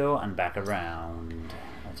the EMMI door and back around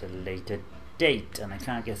at a later date. And I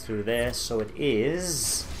can't get through there, so it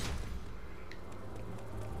is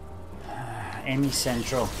EMMI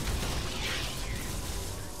Central.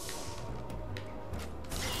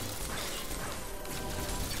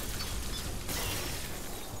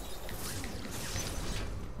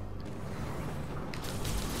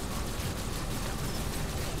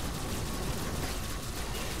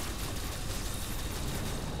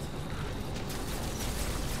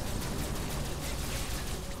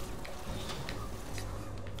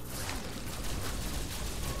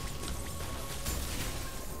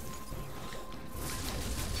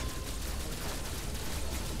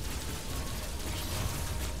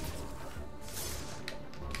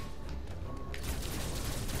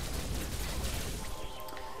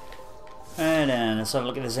 Alright then, let's have a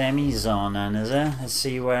look at this ME zone then, is it? Let's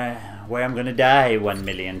see where I'm gonna die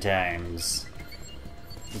 1,000,000 times.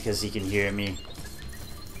 Because he can hear me.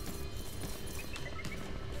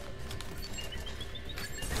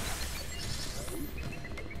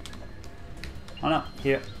 Oh no,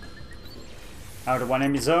 here. Out of one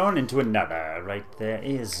enemy zone into another. Right, there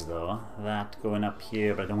is though that going up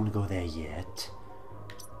here, but I don't want to go there yet.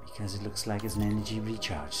 Because it looks like it's an energy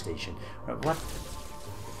recharge station. Right, what?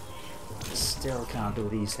 Still can't do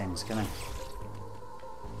these things, can I?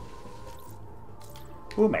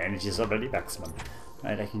 Ooh, my energy is already maximum.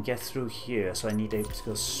 Right, I can get through here, so I need to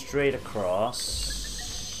go straight across.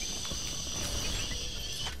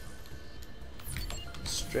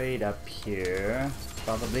 Straight up here.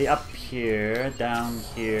 Probably up here, down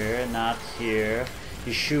here, not here.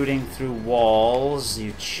 You're shooting through walls,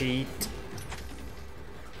 you cheat.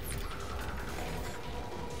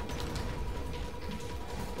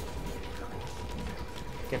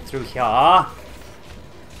 Get through here.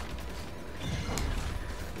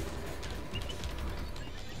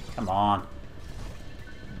 Come on.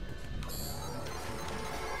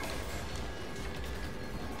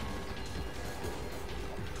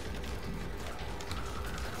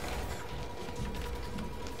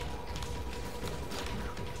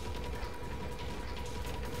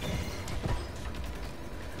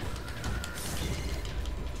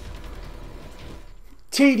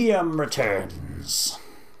 Tedium returns.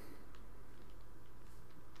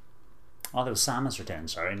 Oh, there was Samus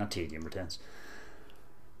returns, sorry, not Tedium returns.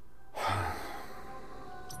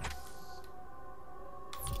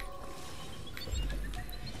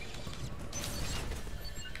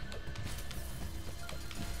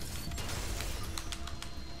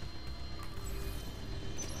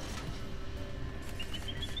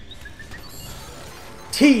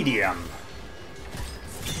 Tedium!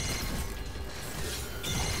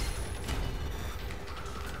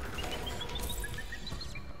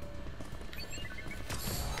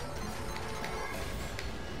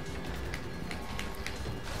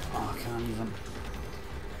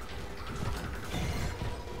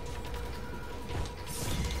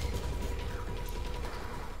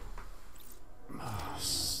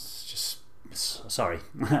 Sorry.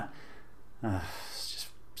 It's just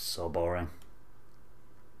so boring.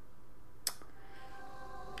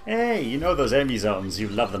 Hey, you know those enemy zones, you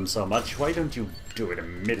love them so much, why don't you do it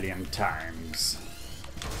 1,000,000 times?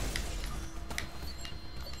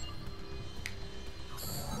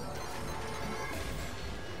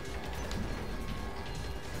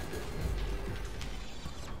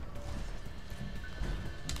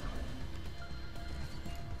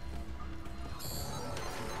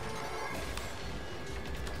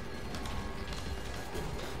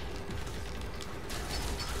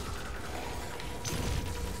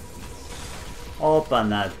 Open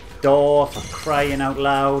that door for crying out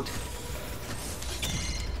loud.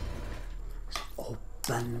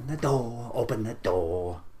 Open Open the door, open the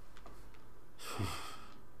door.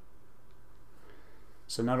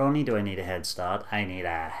 So not only do I need a head start, I need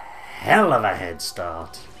a hell of a head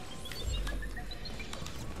start.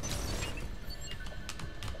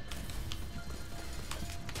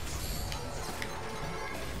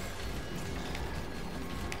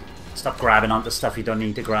 Stop grabbing onto stuff you don't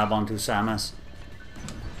need to grab onto, Samus.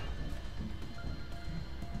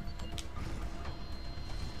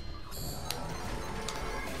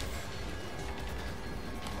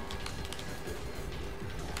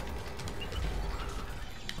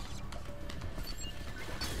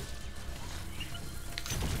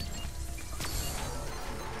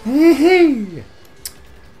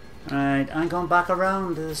 Right, I'm going back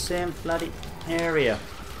around to the same bloody area.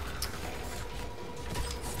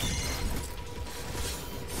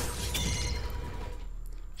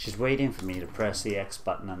 She's waiting for me to press the X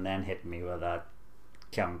button and then hit me with that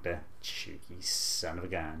counter. Cheeky son of a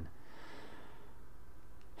gun.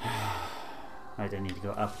 Right, I need to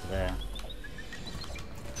go up there.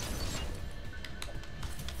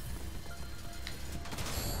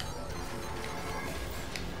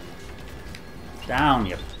 Down,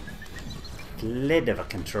 you lid of a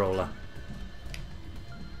controller.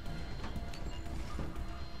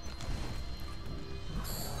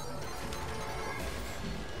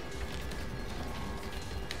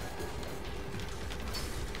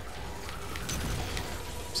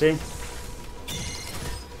 See?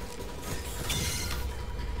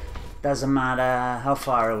 Doesn't matter how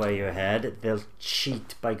far away you're head, they'll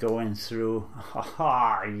cheat by going through.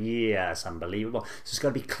 Haha, yes, unbelievable. So it's got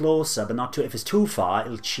to be closer, but not too. If it's too far,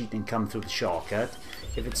 it'll cheat and come through the shortcut.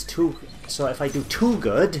 If it's too, so if I do too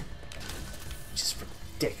good, just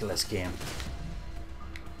ridiculous game.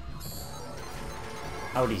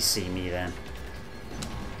 How'd he see me then?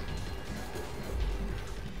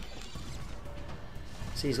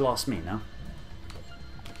 See, he's lost me now.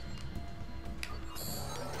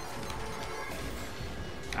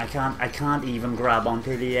 I can't even grab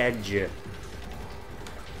onto the edge.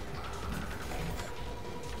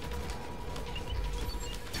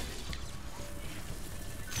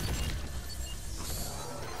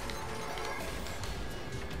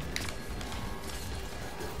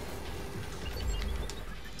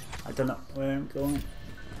 I don't know where I'm going.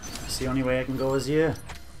 It's the only way I can go is here.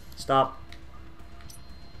 Stop.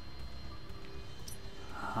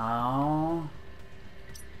 How?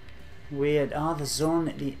 Weird. Oh, the zone,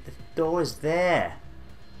 the door is there.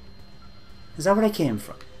 Is that where I came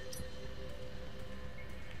from?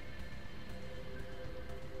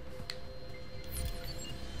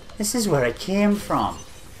 This is where I came from.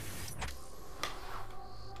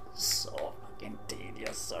 So fucking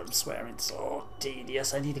tedious. I'm swearing, so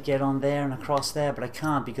tedious. I need to get on there and across there, but I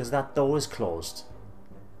can't because that door is closed.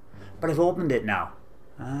 But I've opened it now.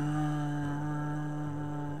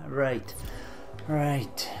 Right.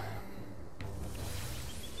 Right.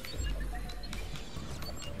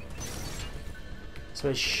 So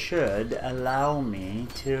it should allow me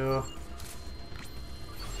to...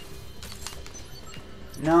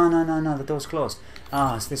 No, the door's closed.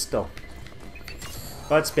 Ah, it's this door.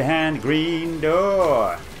 What's behind the green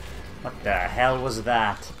door? What the hell was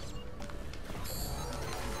that?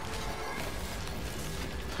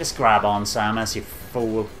 Just grab on, Samus, you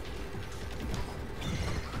fool.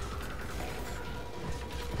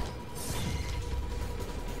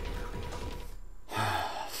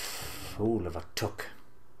 Fool of a took.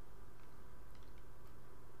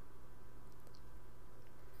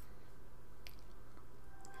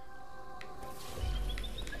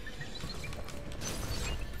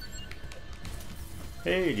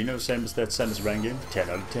 Hey, do you know Samus, that Samus Ran game? 10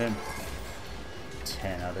 out of 10.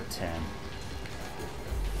 10 out of 10.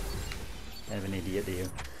 I have an idiot to you.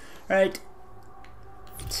 Right.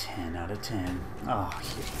 10 out of 10. Oh,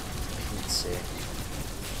 yeah. Let's see.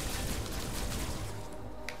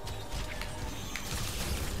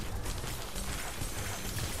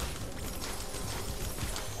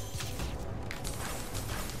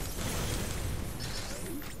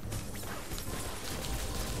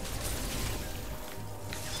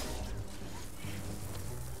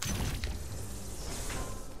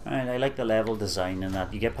 Alright, I like the level design and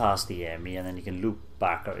that you get past the enemy and then you can loop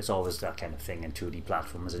back. It's always that kind of thing in 2D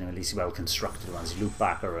platformers, and at least well constructed ones. You loop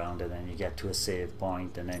back around and then you get to a save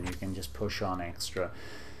point and then you can just push on extra.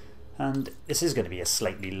 And this is going to be a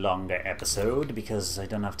slightly longer episode because I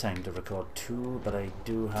don't have time to record 2, but I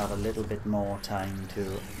do have a little bit more time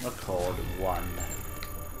to record 1.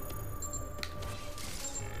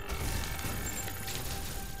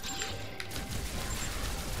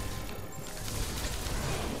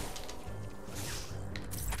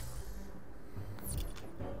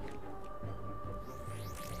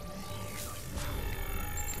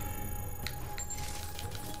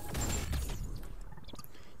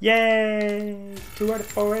 Yay! 2 out of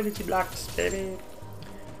 4 energy blocks, baby!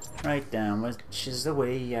 Right down, which is the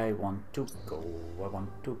way I want to go. I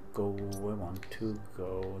want to go, I want to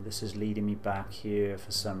go. This is leading me back here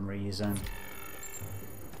for some reason.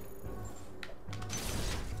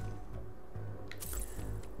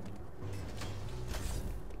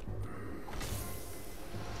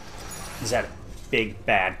 Is that a big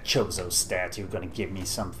bad Chozo statue gonna give me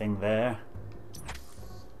something there?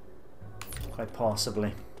 Quite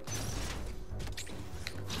possibly.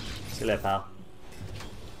 See you later, pal.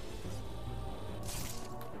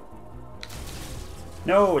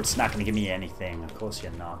 No, it's not gonna give me anything. Of course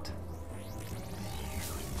you're not.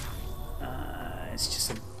 It's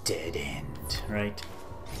just a dead end, right?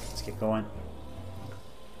 Let's get going.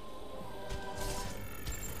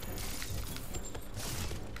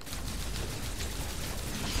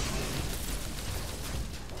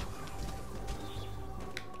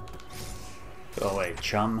 Go away,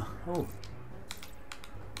 chum. Oh.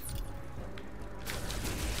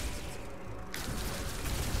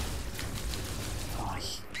 Oh,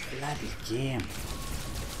 bloody game.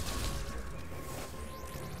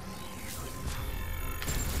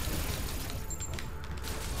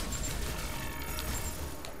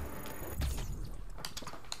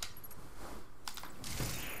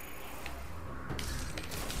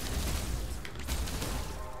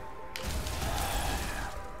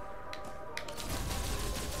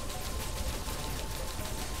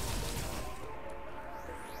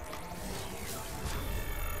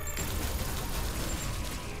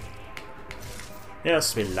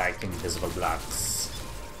 Yes, we like invisible blocks.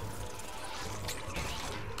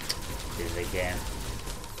 Do it again.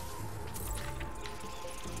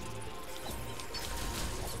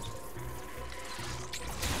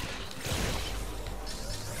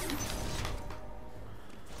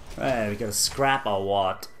 Right, we got a scrap or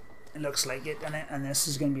what? It looks like it, and this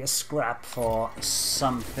is going to be a scrap for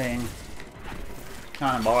something.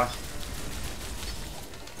 Come on, boy.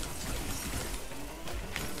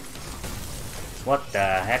 What the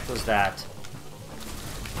heck was that?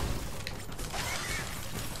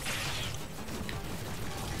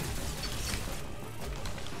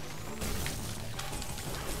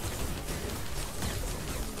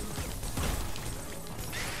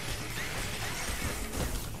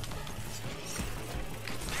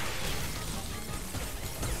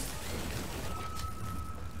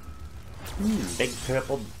 Big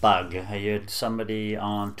purple bug. I heard somebody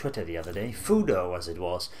on Twitter the other day, Fudo as it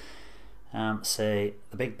was, say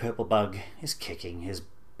the big purple bug is kicking his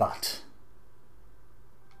butt.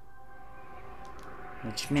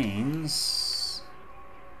 Which means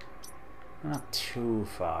not too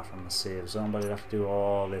far from the save zone, but I'd have to do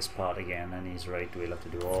all this part again, and he's right, we'll have to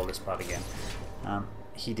do all this part again.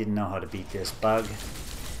 He didn't know how to beat this bug.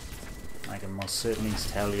 I can most certainly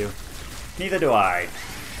tell you. Neither do I.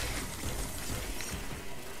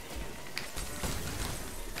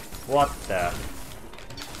 What the?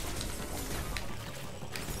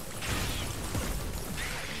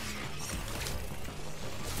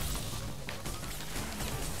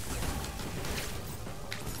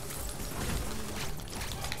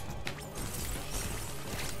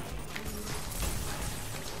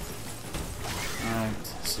 Alright,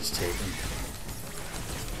 this is taken.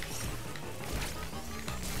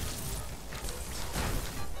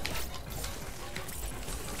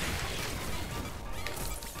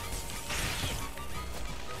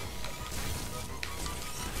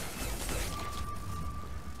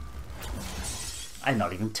 I'm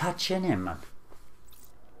not even touching him.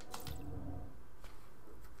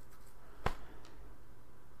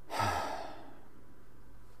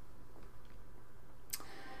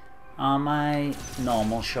 Are my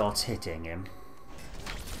normal shots hitting him?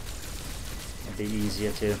 It'd be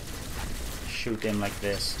easier to shoot him like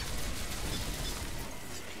this.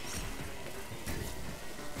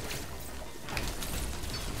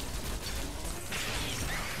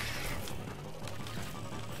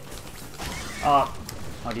 Oh,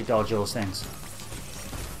 how do you dodge those things?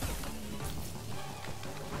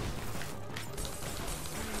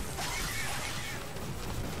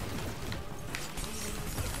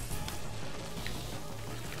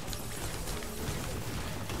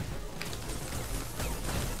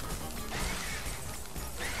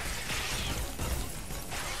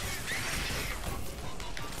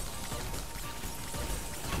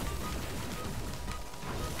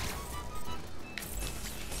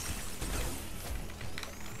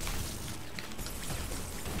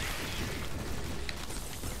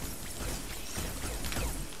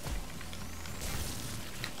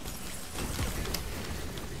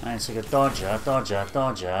 It's like a dodger, dodger,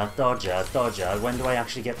 dodger, dodger, dodger. When do I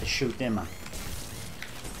actually get to shoot him?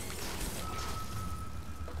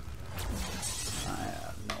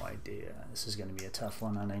 tough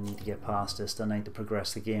one, and I need to get past this tonight to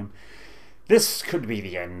progress the game. This could be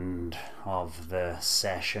the end of the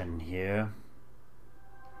session here.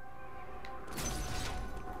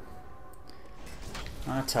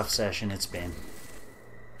 A tough session it's been.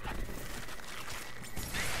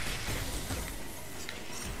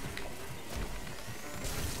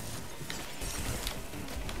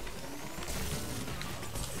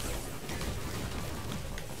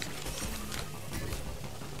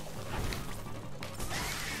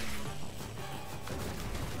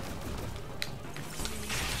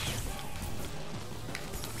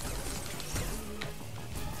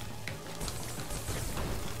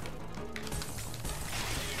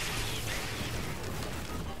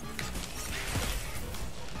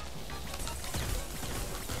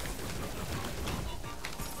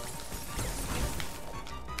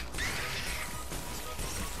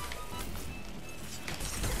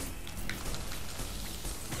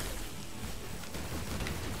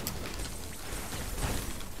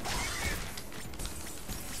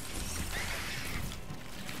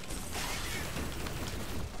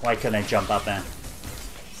 Why couldn't I jump up there?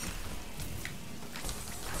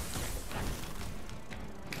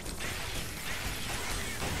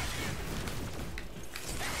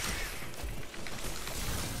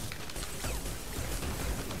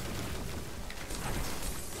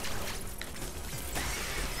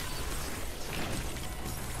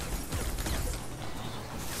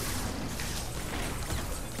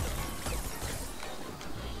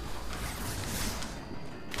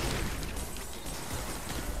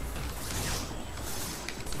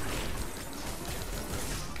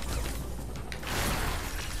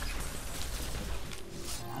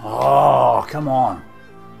 Oh, come on.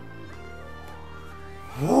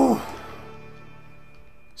 Whew.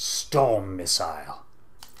 Storm missile.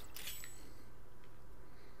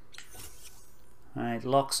 Alright,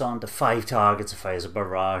 locks on to 5 targets and fires a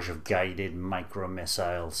barrage of guided micro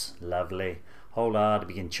missiles. Lovely. Hold R to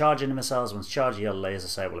begin charging the missiles. Once charged, your laser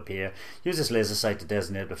sight will appear. Use this laser sight to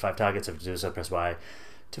designate the 5 targets. If you do so, press Y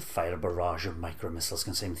to fire a barrage of micro missiles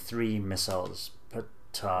containing 3 missiles per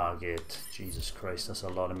target. Jesus Christ, that's a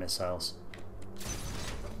lot of missiles.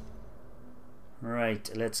 Right,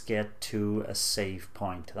 let's get to a save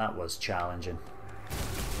point. That was challenging.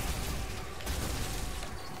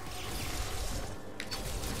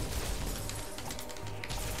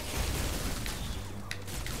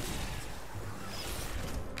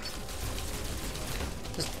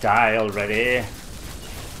 Just die already.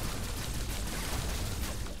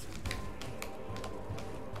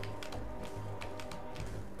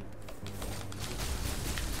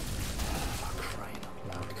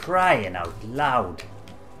 Crying out loud.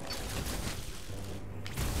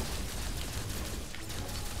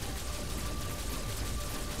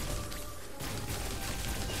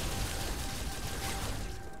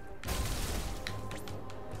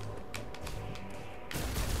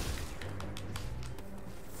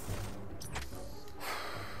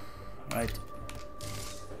 Right.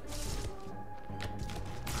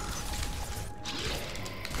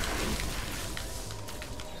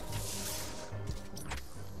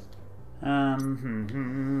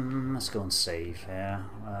 Let's go and save here.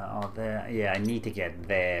 There. Yeah, I need to get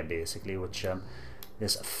there basically, which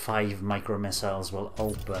there's 5 micro missiles will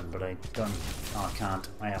open, but I don't. Oh, I can't.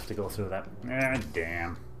 I have to go through that. Ah,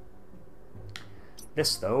 damn.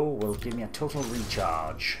 This though will give me a total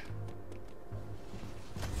recharge.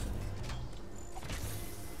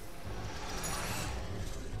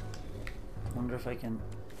 Wonder if I can.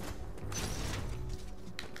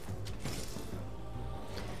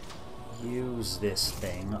 Use this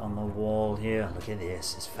thing on the wall here. Look at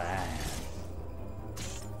this, it's fine.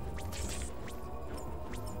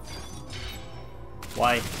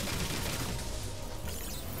 Why?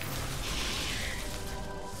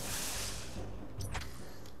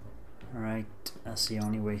 Right, that's the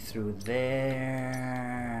only way through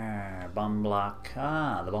there. Bomb block.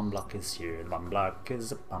 Ah, the bomb block is here. The bomb block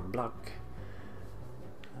is a bomb block.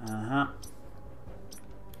 Uh-huh.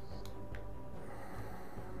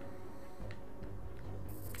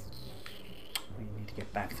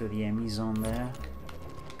 Get back through the enemy zone there.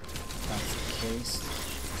 That's the case.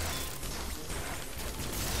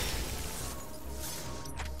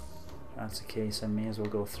 That's the case, I may as well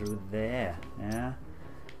go through there, yeah?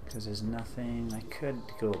 Because there's nothing. I could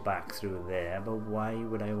go back through there, but why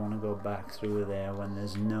would I want to go back through there when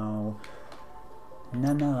there's none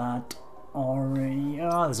of that already?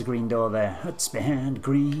 Oh, there's a green door there. It's behind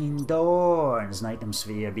green door. And there's an item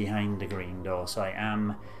sphere behind the green door, so I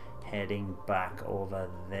am heading back over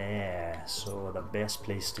there. So the best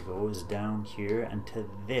place to go is down here and to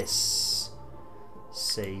this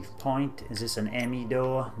Save point. Is this an E.M.M.I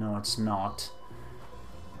door? No, it's not.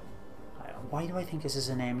 Why do I think this is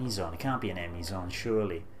an E.M.M.I zone? It can't be an E.M.M.I zone,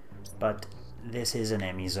 surely. But this is an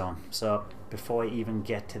E.M.M.I zone. So before I even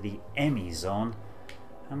get to the E.M.M.I zone,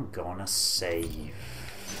 I'm gonna save.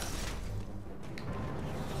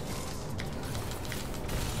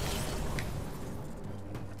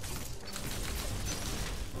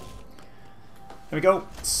 There we go.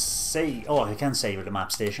 Save. Oh, I can save at the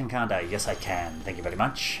map station, can't I? Yes, I can. Thank you very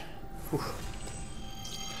much. Whew.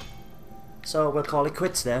 So we'll call it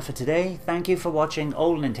quits there for today. Thank you for watching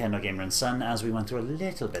Old Nintendo Gamer and Son as we went through a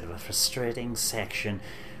little bit of a frustrating section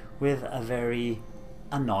with a very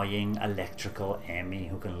annoying electrical E.M.M.I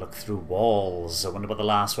who can look through walls. I wonder what the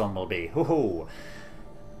last one will be. Hoo-hoo.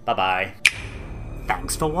 Bye-bye.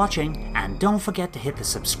 Thanks for watching, and don't forget to hit the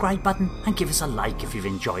subscribe button and give us a like if you've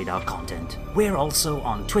enjoyed our content. We're also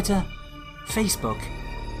on Twitter, Facebook,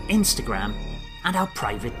 Instagram, and our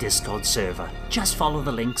private Discord server. Just follow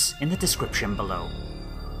the links in the description below.